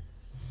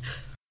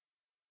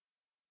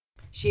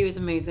 She was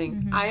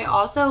amazing. I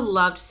also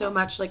loved so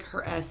much like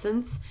her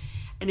essence,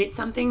 and it's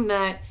something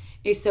that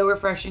is so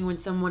refreshing when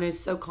someone is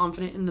so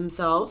confident in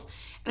themselves.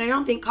 And I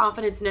don't think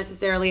confidence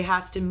necessarily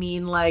has to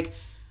mean like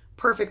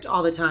perfect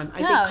all the time. I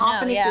think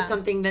confidence is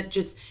something that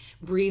just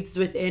breathes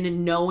within,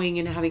 and knowing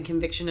and having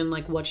conviction in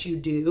like what you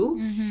do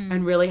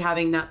and really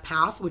having that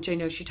path, which I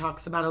know she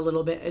talks about a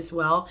little bit as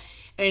well.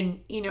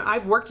 And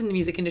I've worked in the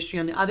music industry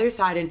on the other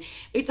side, and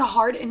it's a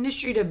hard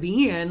industry to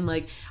be in.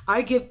 Like,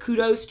 I give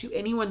kudos to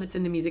anyone that's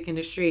in the music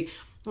industry.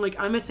 Like,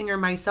 I'm a singer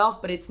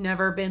myself, but it's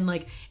never been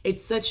like,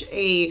 it's such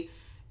a,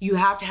 you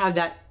have to have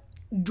that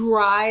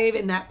drive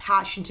and that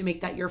passion to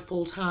make that your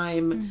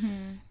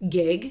full-time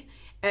gig.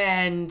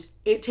 And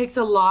it takes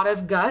a lot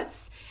of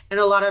guts and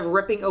a lot of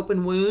ripping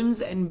open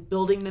wounds and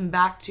building them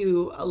back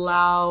to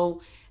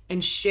allow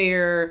and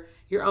share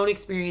your own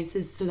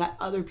experiences so that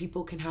other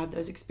people can have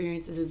those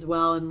experiences as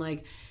well. And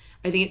like,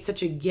 I think it's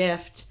such a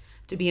gift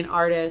to be an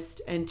artist,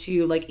 and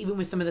to like, even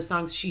with some of the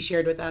songs she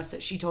shared with us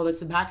that she told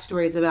us the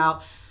backstories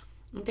about,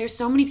 there's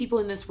so many people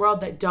in this world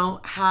that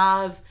don't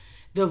have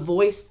the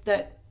voice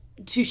that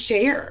to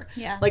share,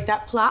 like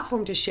that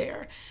platform to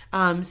share.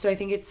 So I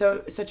think it's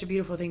such a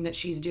beautiful thing that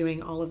she's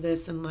doing all of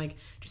this, and like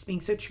just being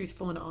so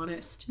truthful and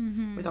honest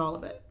with all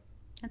of it.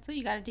 That's what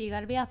you got to do. You got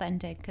to be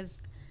authentic,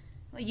 because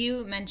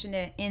you mentioned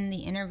it in the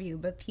interview,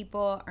 but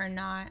people are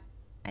not,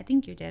 I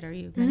think you did, or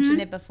you mentioned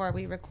it before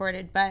we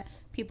recorded, but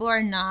people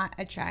are not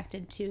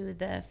attracted to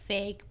the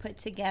fake, put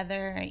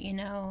together,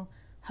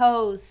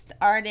 host,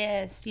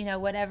 artist,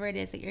 whatever it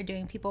is that you're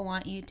doing. People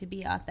want you to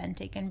be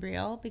authentic and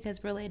real, because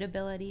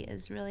relatability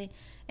is really,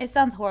 it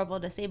sounds horrible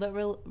to say, but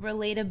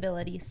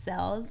relatability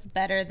sells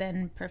better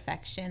than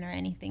perfection or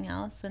anything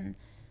else. And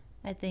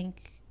I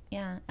think,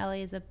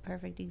 Ellie is a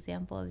perfect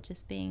example of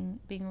just being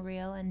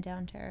real and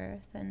down to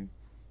earth and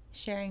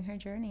sharing her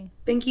journey.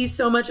 Thank you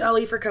so much,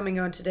 Ellie, for coming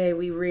on today.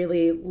 We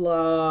really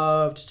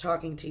loved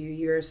talking to you.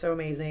 You're so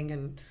amazing,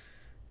 and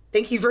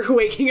thank you for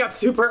waking up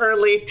super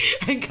early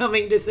and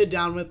coming to sit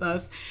down with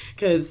us,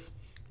 because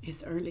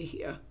it's early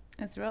here.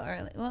 It's real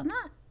early. Well,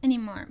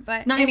 anymore,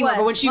 but Not it anymore, was.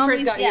 but when she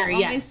first got here, when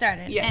yes. we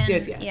started. Yes,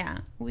 And, yes. Yeah,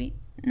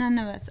 none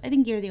of us. I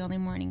think you're the only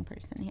morning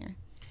person here.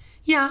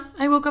 Yeah,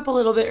 I woke up a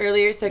little bit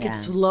earlier so I could Yeah.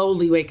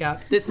 slowly wake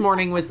up. This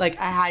morning was like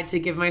I had to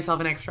give myself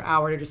an extra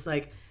hour to just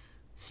like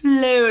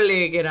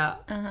slowly get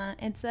up.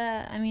 It's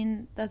I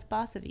mean, that's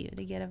boss of you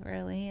to get up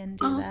early and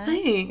do Oh, that.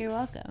 thanks. You're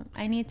welcome.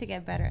 I need to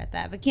get better at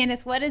that. But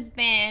Candace, what has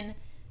been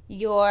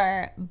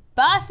your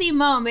bossy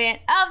moment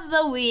of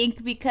the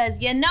week? Because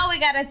we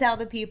gotta tell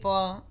the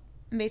people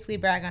and basically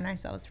brag on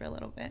ourselves for a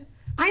little bit.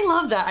 I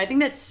love that. I think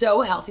that's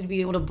so healthy to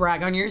be able to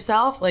brag on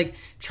yourself, like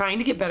trying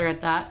to get better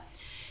at that.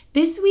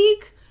 This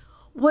week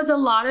was a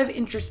lot of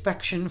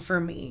introspection for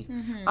me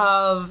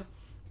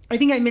I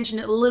think I mentioned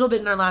it a little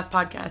bit in our last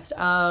podcast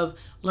of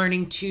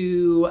learning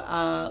to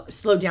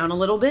slow down a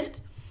little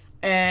bit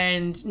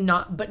and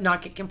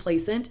not get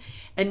complacent.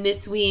 And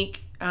this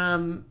week,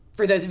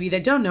 for those of you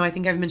that don't know, I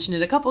think I've mentioned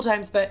it a couple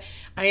times, but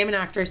I am an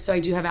actress, so I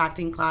do have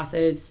acting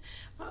classes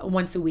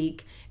once a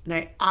week, and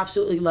I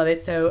absolutely love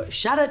it. So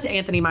shout out to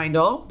Anthony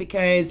Meindl,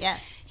 because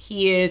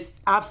he is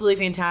absolutely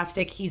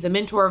fantastic. He's a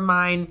mentor of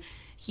mine.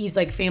 He's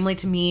like family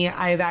to me.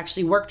 I've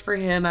actually worked for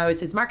him. I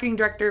was his marketing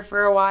director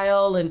for a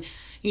while, and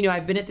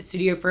I've been at the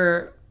studio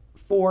for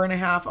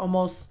 4.5,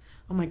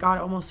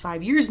 almost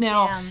 5 years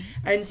now.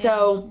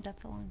 So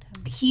that's a long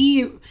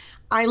time.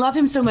 I love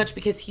him so much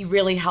because he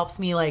really helps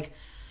me like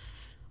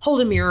hold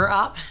a mirror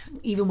up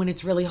even when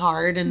it's really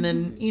hard. And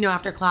then,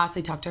 after class,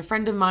 I talk to a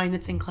friend of mine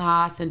that's in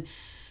class. And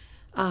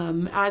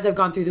as I've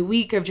gone through the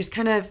week, I've just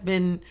kind of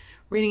been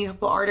reading a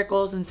couple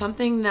articles, and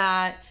something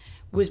that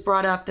was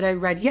brought up that I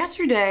read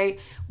yesterday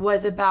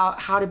was about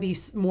how to be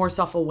more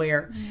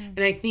self-aware. And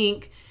I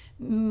think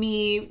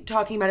me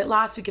talking about it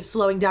last week of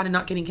slowing down and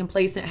not getting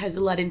complacent has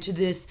led into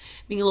this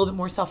being a little bit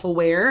more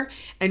self-aware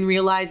and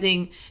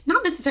realizing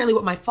not necessarily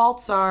what my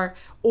faults are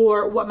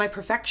or what my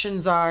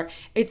perfections are.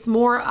 It's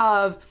more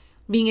of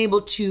being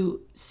able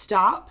to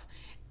stop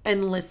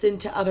and listen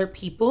to other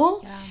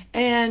people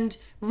and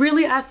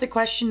really ask the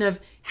question of,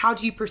 how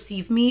do you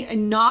perceive me?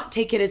 And not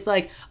take it as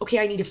like, okay,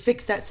 I need to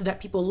fix that so that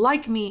people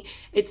like me.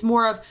 It's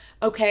more of,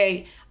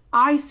 okay,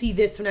 I see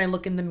this when I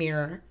look in the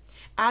mirror.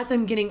 As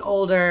I'm getting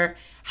older,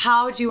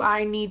 how do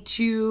I need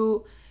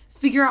to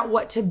figure out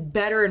what to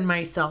better in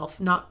myself,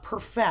 not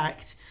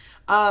perfect,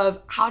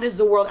 of how does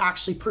the world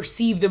actually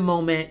perceive the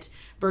moment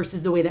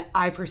versus the way that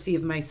I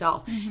perceive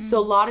myself. So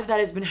a lot of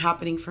that has been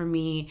happening for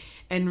me.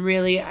 And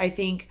really, I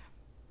think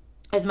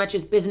as much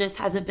as business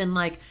hasn't been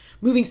like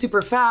moving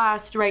super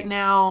fast right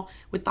now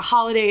with the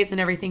holidays and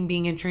everything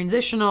being in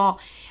transitional,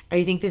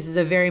 I think this is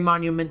a very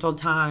monumental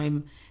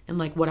time in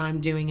like what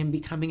I'm doing and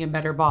becoming a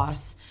better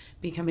boss,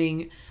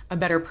 becoming a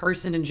better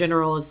person in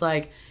general, is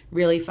like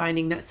really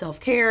finding that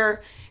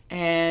self-care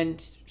and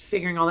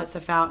figuring all that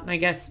stuff out. And I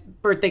guess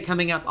birthday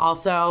coming up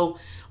also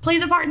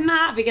plays a part in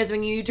that, because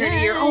when you turn a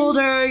year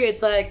older,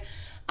 it's like,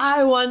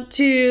 I want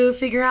to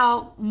figure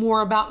out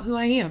more about who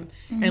I am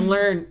and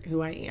learn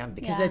who I am,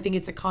 because I think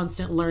it's a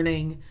constant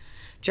learning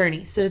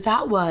journey. So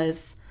that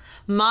was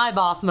my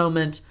boss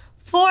moment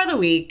for the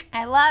week.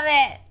 I love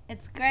it.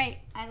 It's great.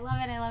 I love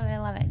it. I love it. I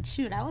love it.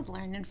 Shoot, I was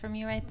learning from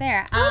you right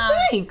there.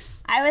 Oh, thanks.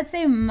 I would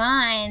say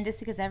mine, just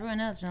because everyone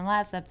knows from the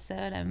last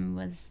episode, I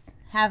was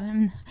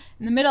having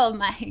in the middle of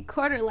my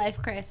quarter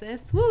life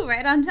crisis. Woo,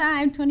 right on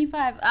time,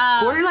 25.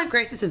 Quarter life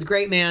crisis is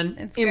great, man.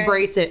 It's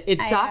Embrace great. it.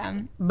 It sucks,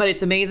 but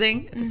it's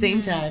amazing at the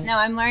same time. No,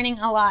 I'm learning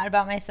a lot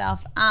about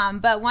myself.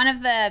 But one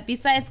of the,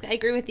 besides, I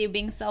agree with you,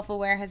 being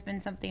self-aware has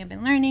been something I've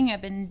been learning.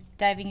 I've been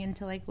diving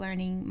into like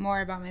learning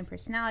more about my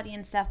personality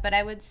and stuff. But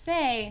I would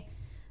say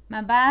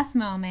my boss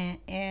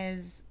moment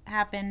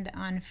happened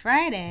on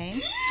Friday.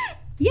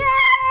 Yeah,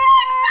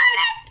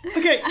 I'm so excited.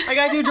 Okay, I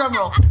gotta do a drum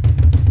roll.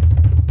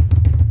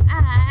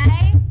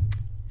 I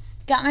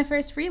got my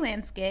first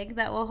freelance gig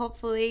that will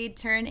hopefully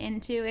turn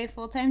into a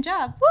full-time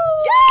job. Woo!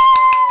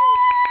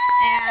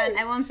 And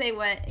I won't say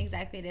what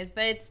exactly it is,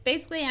 but it's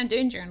basically I'm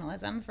doing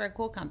journalism for a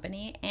cool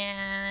company,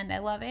 and I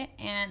love it.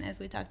 And as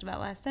we talked about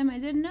last time, I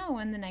didn't know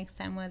when the next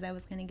time was I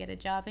was going to get a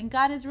job. And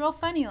God is real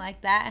funny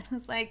like that. And I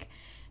was like,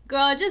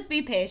 girl, just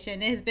be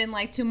patient. It has been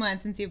like 2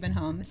 months since you've been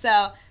home.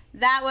 So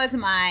that was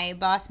my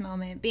boss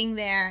moment, being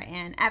there.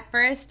 And at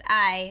first,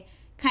 I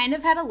kind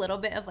of had a little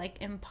bit of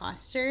like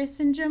imposter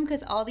syndrome,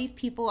 because all these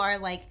people are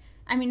like,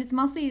 I mean, it's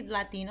mostly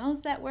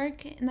Latinos that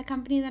work in the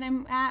company that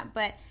I'm at,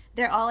 but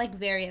they're all like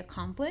very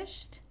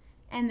accomplished,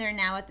 and they're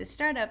now at this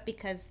startup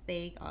because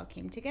they all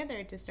came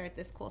together to start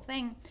this cool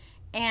thing.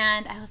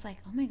 And I was like,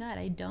 oh my God,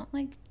 I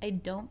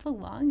don't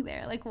belong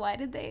there. Like, why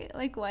did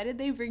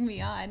they bring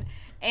me on?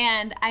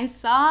 And I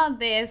saw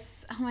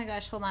this, oh my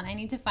gosh, hold on, I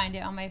need to find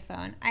it on my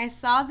phone. I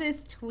saw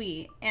this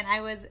tweet and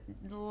I was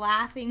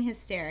laughing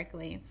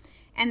hysterically.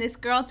 And this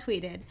girl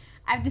tweeted,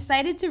 I've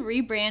decided to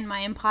rebrand my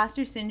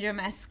imposter syndrome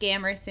as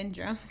scammer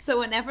syndrome. So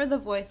whenever the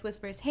voice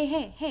whispers,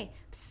 hey,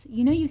 psst,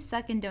 you know you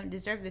suck and don't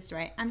deserve this,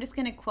 right? I'm just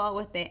going to quell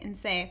with it and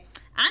say,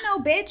 I know,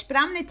 bitch, but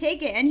I'm going to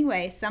take it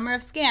anyway. Summer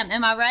of scam.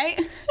 Am I right?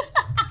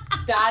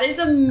 That is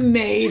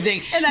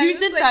amazing. And you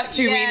said like, that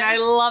to me, and I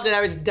loved it.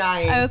 I was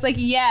dying. I was like,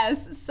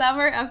 yes. Some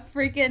are a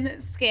freaking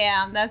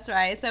scam. That's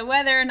right. So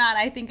whether or not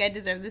I think I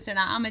deserve this or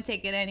not, I'm going to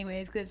take it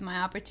anyways because it's my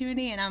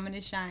opportunity and I'm going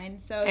to shine.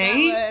 So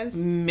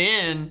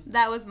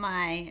that was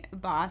my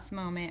boss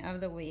moment of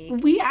the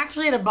week. We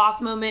actually had a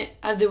boss moment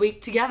of the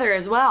week together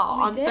as well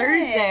on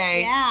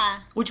Thursday. Yeah.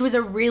 Which was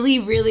a really,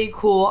 really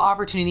cool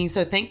opportunity.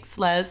 So thanks,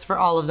 Les, for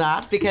all of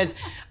that, because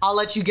I'll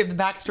let you give the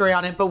backstory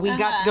on it. But we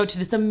got to go to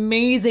this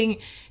amazing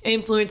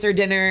influencer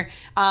dinner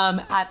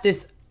at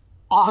this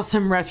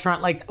awesome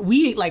restaurant. Like,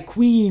 we ate like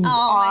queens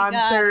on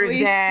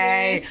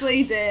Thursday. We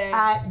seriously did.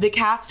 At the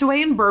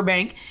Castaway in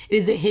Burbank. It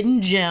is a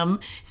hidden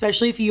gem,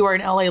 especially if you are an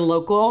LA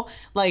local.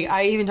 Like,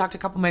 I even talked to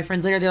a couple of my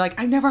friends later. They're like,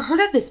 I've never heard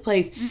of this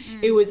place.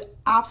 It was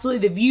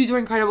absolutely, the views were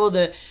incredible.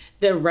 The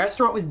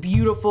restaurant was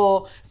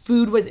beautiful.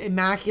 Food was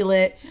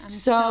immaculate. I'm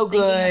so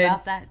good. Thinking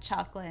about that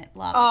chocolate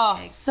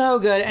lava cake. So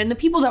good. And the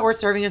people that were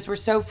serving us were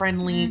so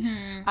friendly.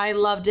 I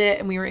loved it,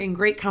 and we were in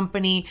great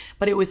company.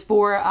 But it was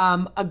for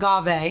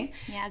agave.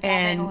 Yeah, agave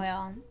and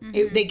oil.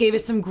 They gave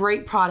us some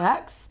great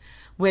products,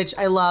 which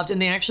I loved.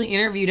 And they actually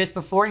interviewed us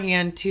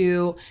beforehand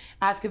to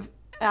ask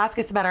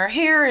us about our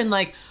hair and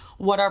like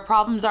what our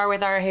problems are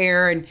with our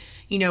hair and,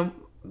 you know,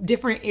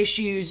 different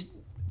issues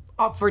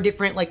for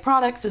different like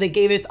products. So they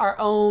gave us our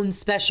own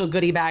special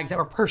goodie bags that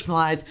were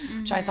personalized,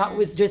 which I thought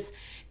was just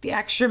the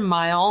extra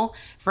mile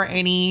for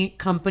any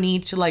company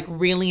to like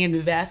really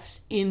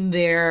invest in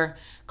their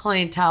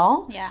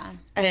clientele. Yeah.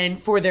 And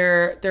for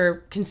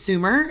their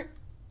consumer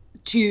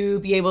to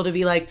be able to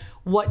be like,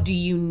 what do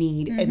you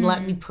need? And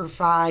let me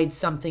provide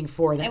something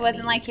for them. It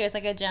wasn't like, here's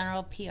like a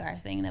general PR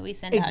thing that we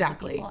sent out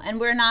to people. And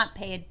we're not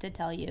paid to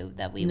tell you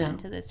that we went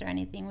to this or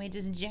anything. We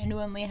just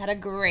genuinely had a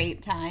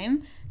great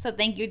time. So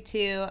thank you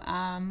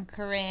to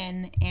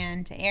Corinne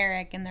and to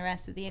Eric and the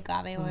rest of the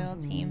Agave Oil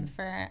team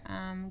for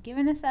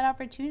giving us that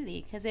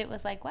opportunity, because it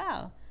was like,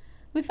 wow.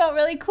 We felt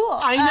really cool.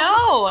 I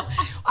know.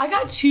 I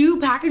got 2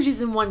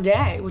 packages in one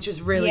day, which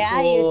is really cool.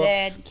 Yeah,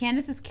 you did.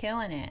 Candace is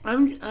killing it.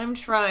 I'm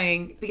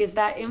trying, because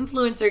that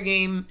influencer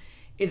game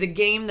is a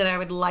game that I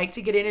would like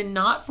to get in, and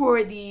not for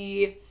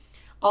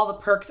all the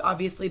perks,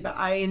 obviously, but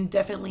I am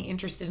definitely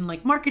interested in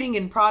like marketing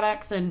and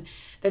products, and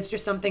that's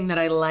just something that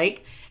I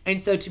like.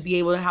 And so to be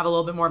able to have a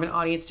little bit more of an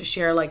audience to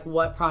share like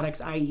what products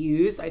I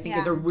use, I think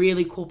is a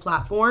really cool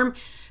platform,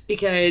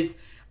 because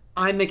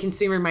I'm a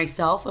consumer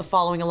myself of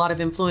following a lot of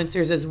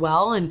influencers as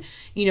well. And,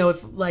 you know,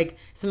 if like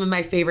some of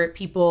my favorite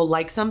people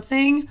like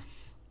something,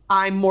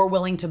 I'm more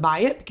willing to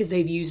buy it because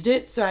they've used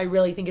it. So I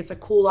really think it's a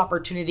cool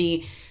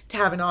opportunity to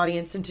have an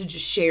audience and to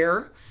just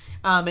share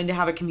and to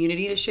have a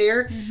community to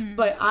share.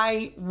 But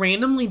I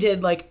randomly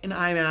did like an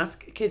eye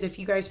mask, because if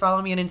you guys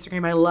follow me on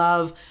Instagram, I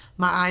love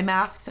my eye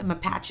masks and my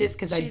patches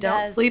because I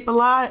don't sleep a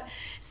lot.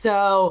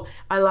 So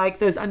I like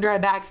those under eye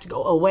bags to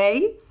go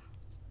away.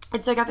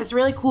 And so I got this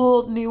really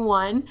cool new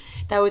one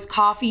that was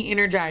coffee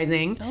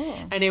energizing.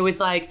 And it was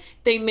like,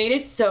 they made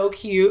it so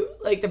cute.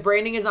 Like, the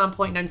branding is on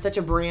point, and I'm such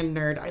a brand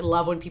nerd. I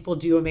love when people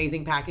do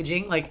amazing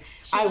packaging. Like,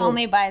 I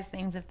only buys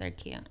things if they're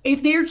cute.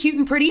 If they're cute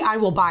and pretty, I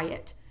will buy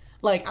it.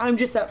 Like, I'm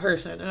just that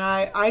person. And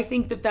I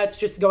think that that's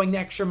just going the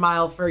extra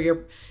mile for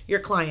your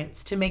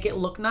clients to make it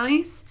look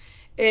nice.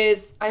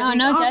 Is I think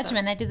no awesome.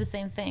 judgment. I do the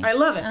same thing. I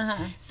love it.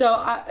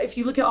 So if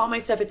you look at all my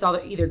stuff, it's all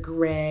either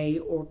gray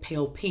or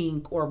pale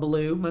pink or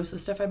blue. Most of the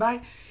stuff I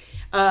buy.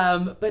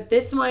 But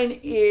this one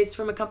is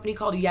from a company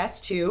called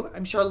Yes2.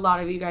 I'm sure a lot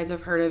of you guys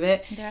have heard of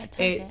it. They're at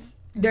Target.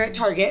 They're at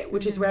Target,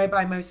 which is where I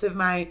buy most of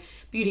my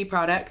beauty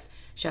products.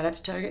 Shout out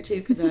to Target too,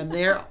 because I'm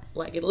there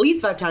like at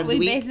least 5 times a week.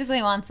 We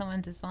basically want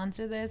someone to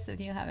sponsor this if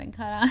you haven't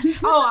caught on.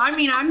 Oh, I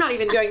mean, I'm not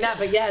even doing that,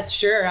 but yes,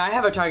 sure. I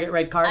have a Target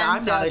red card.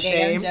 I'm not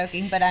ashamed. I'm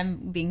joking, but I'm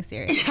being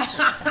serious.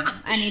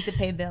 I need to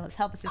pay bills.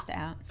 Help a sister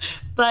out.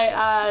 But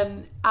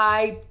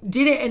I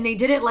did it, and they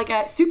did it like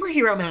a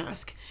superhero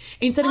mask.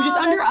 Instead of just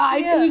under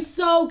eyes. Cute. It was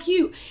so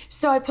cute.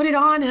 So I put it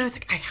on, and I was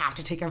like, I have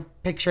to take a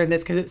picture in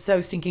this because it's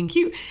so stinking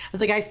cute. I was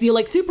like, I feel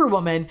like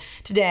Superwoman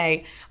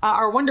today,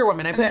 or Wonder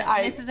Woman.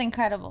 This is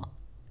incredible.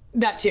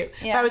 That too.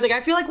 Yeah. I was like,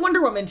 I feel like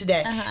Wonder Woman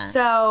today.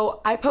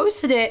 So I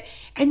posted it,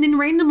 and then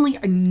randomly,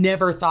 I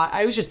never thought,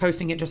 I was just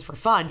posting it just for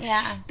fun.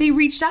 Yeah. They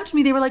reached out to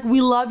me. They were like,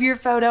 we love your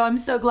photo. I'm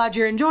so glad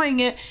you're enjoying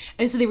it.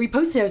 And so they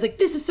reposted it. I was like,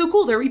 this is so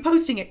cool. They're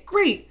reposting it.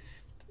 Great.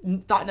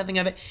 Thought nothing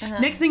of it.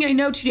 Next thing I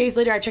know, 2 days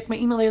later, I checked my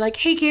email. They're like,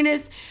 hey,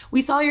 Candace,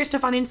 we saw your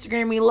stuff on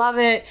Instagram. We love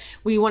it.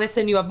 We want to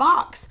send you a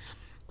box.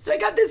 So I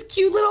got this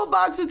cute little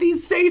box with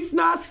these face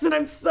masks, and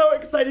I'm so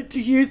excited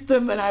to use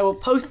them, and I will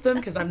post them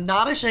because I'm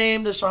not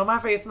ashamed to show my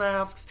face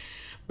masks.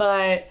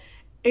 But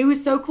it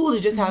was so cool to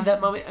just have that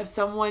moment of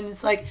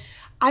someone's like,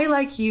 I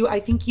like you.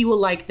 I think you will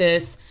like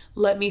this.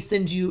 Let me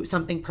send you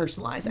something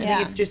personalized. I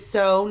think it's just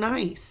so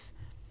nice.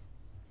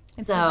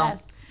 It's the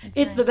best.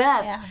 It's the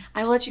best. Yeah.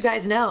 I will let you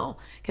guys know,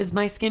 because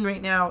my skin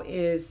right now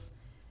is,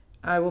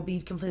 I will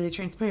be completely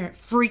transparent,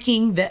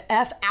 freaking the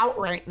F out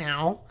right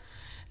now.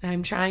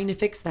 I'm trying to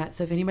fix that.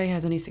 So if anybody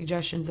has any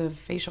suggestions of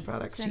facial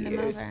products send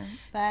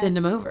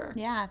them over.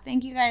 Yeah,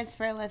 thank you guys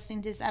for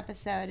listening to this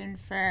episode and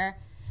for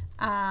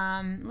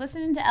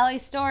listening to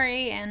Ellie's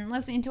story and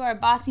listening to our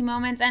bossy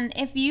moments. And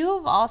if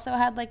you've also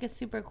had like a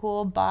super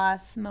cool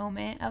boss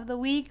moment of the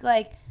week,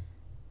 like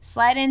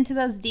slide into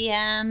those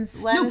DMs.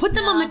 Put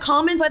them on the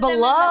comments below. Them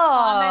in the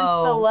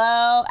comments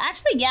below.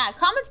 Actually, yeah,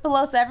 comments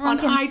below so everyone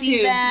on can iTunes.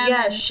 see them.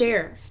 Yeah,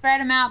 share.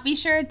 Spread them out. Be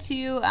sure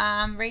to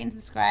rate and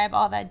subscribe,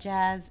 all that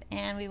jazz.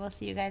 And we will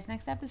see you guys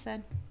next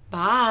episode.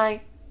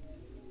 Bye.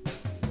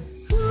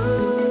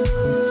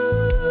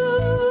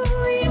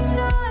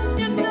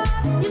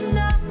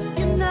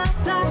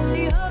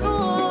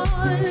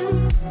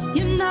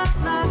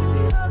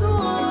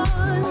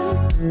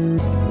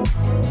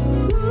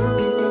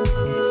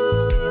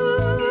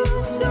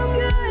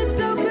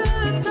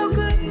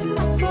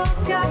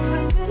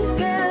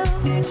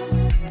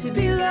 To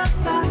be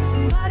loved by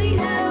somebody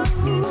else.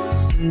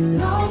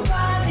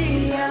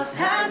 Nobody else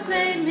has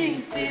made me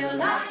feel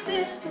like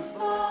this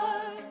before.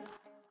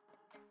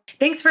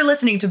 Thanks for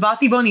listening to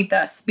Bossy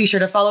Bonitas. Be sure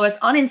to follow us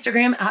on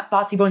Instagram at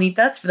Bossy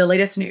Bonitas for the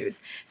latest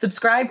news.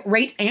 Subscribe,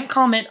 rate, and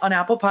comment on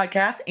Apple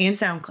Podcasts and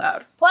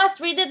SoundCloud. Plus,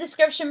 read the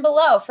description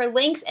below for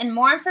links and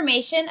more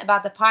information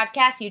about the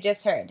podcast you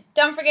just heard.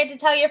 Don't forget to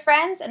tell your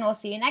friends, and we'll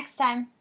see you next time.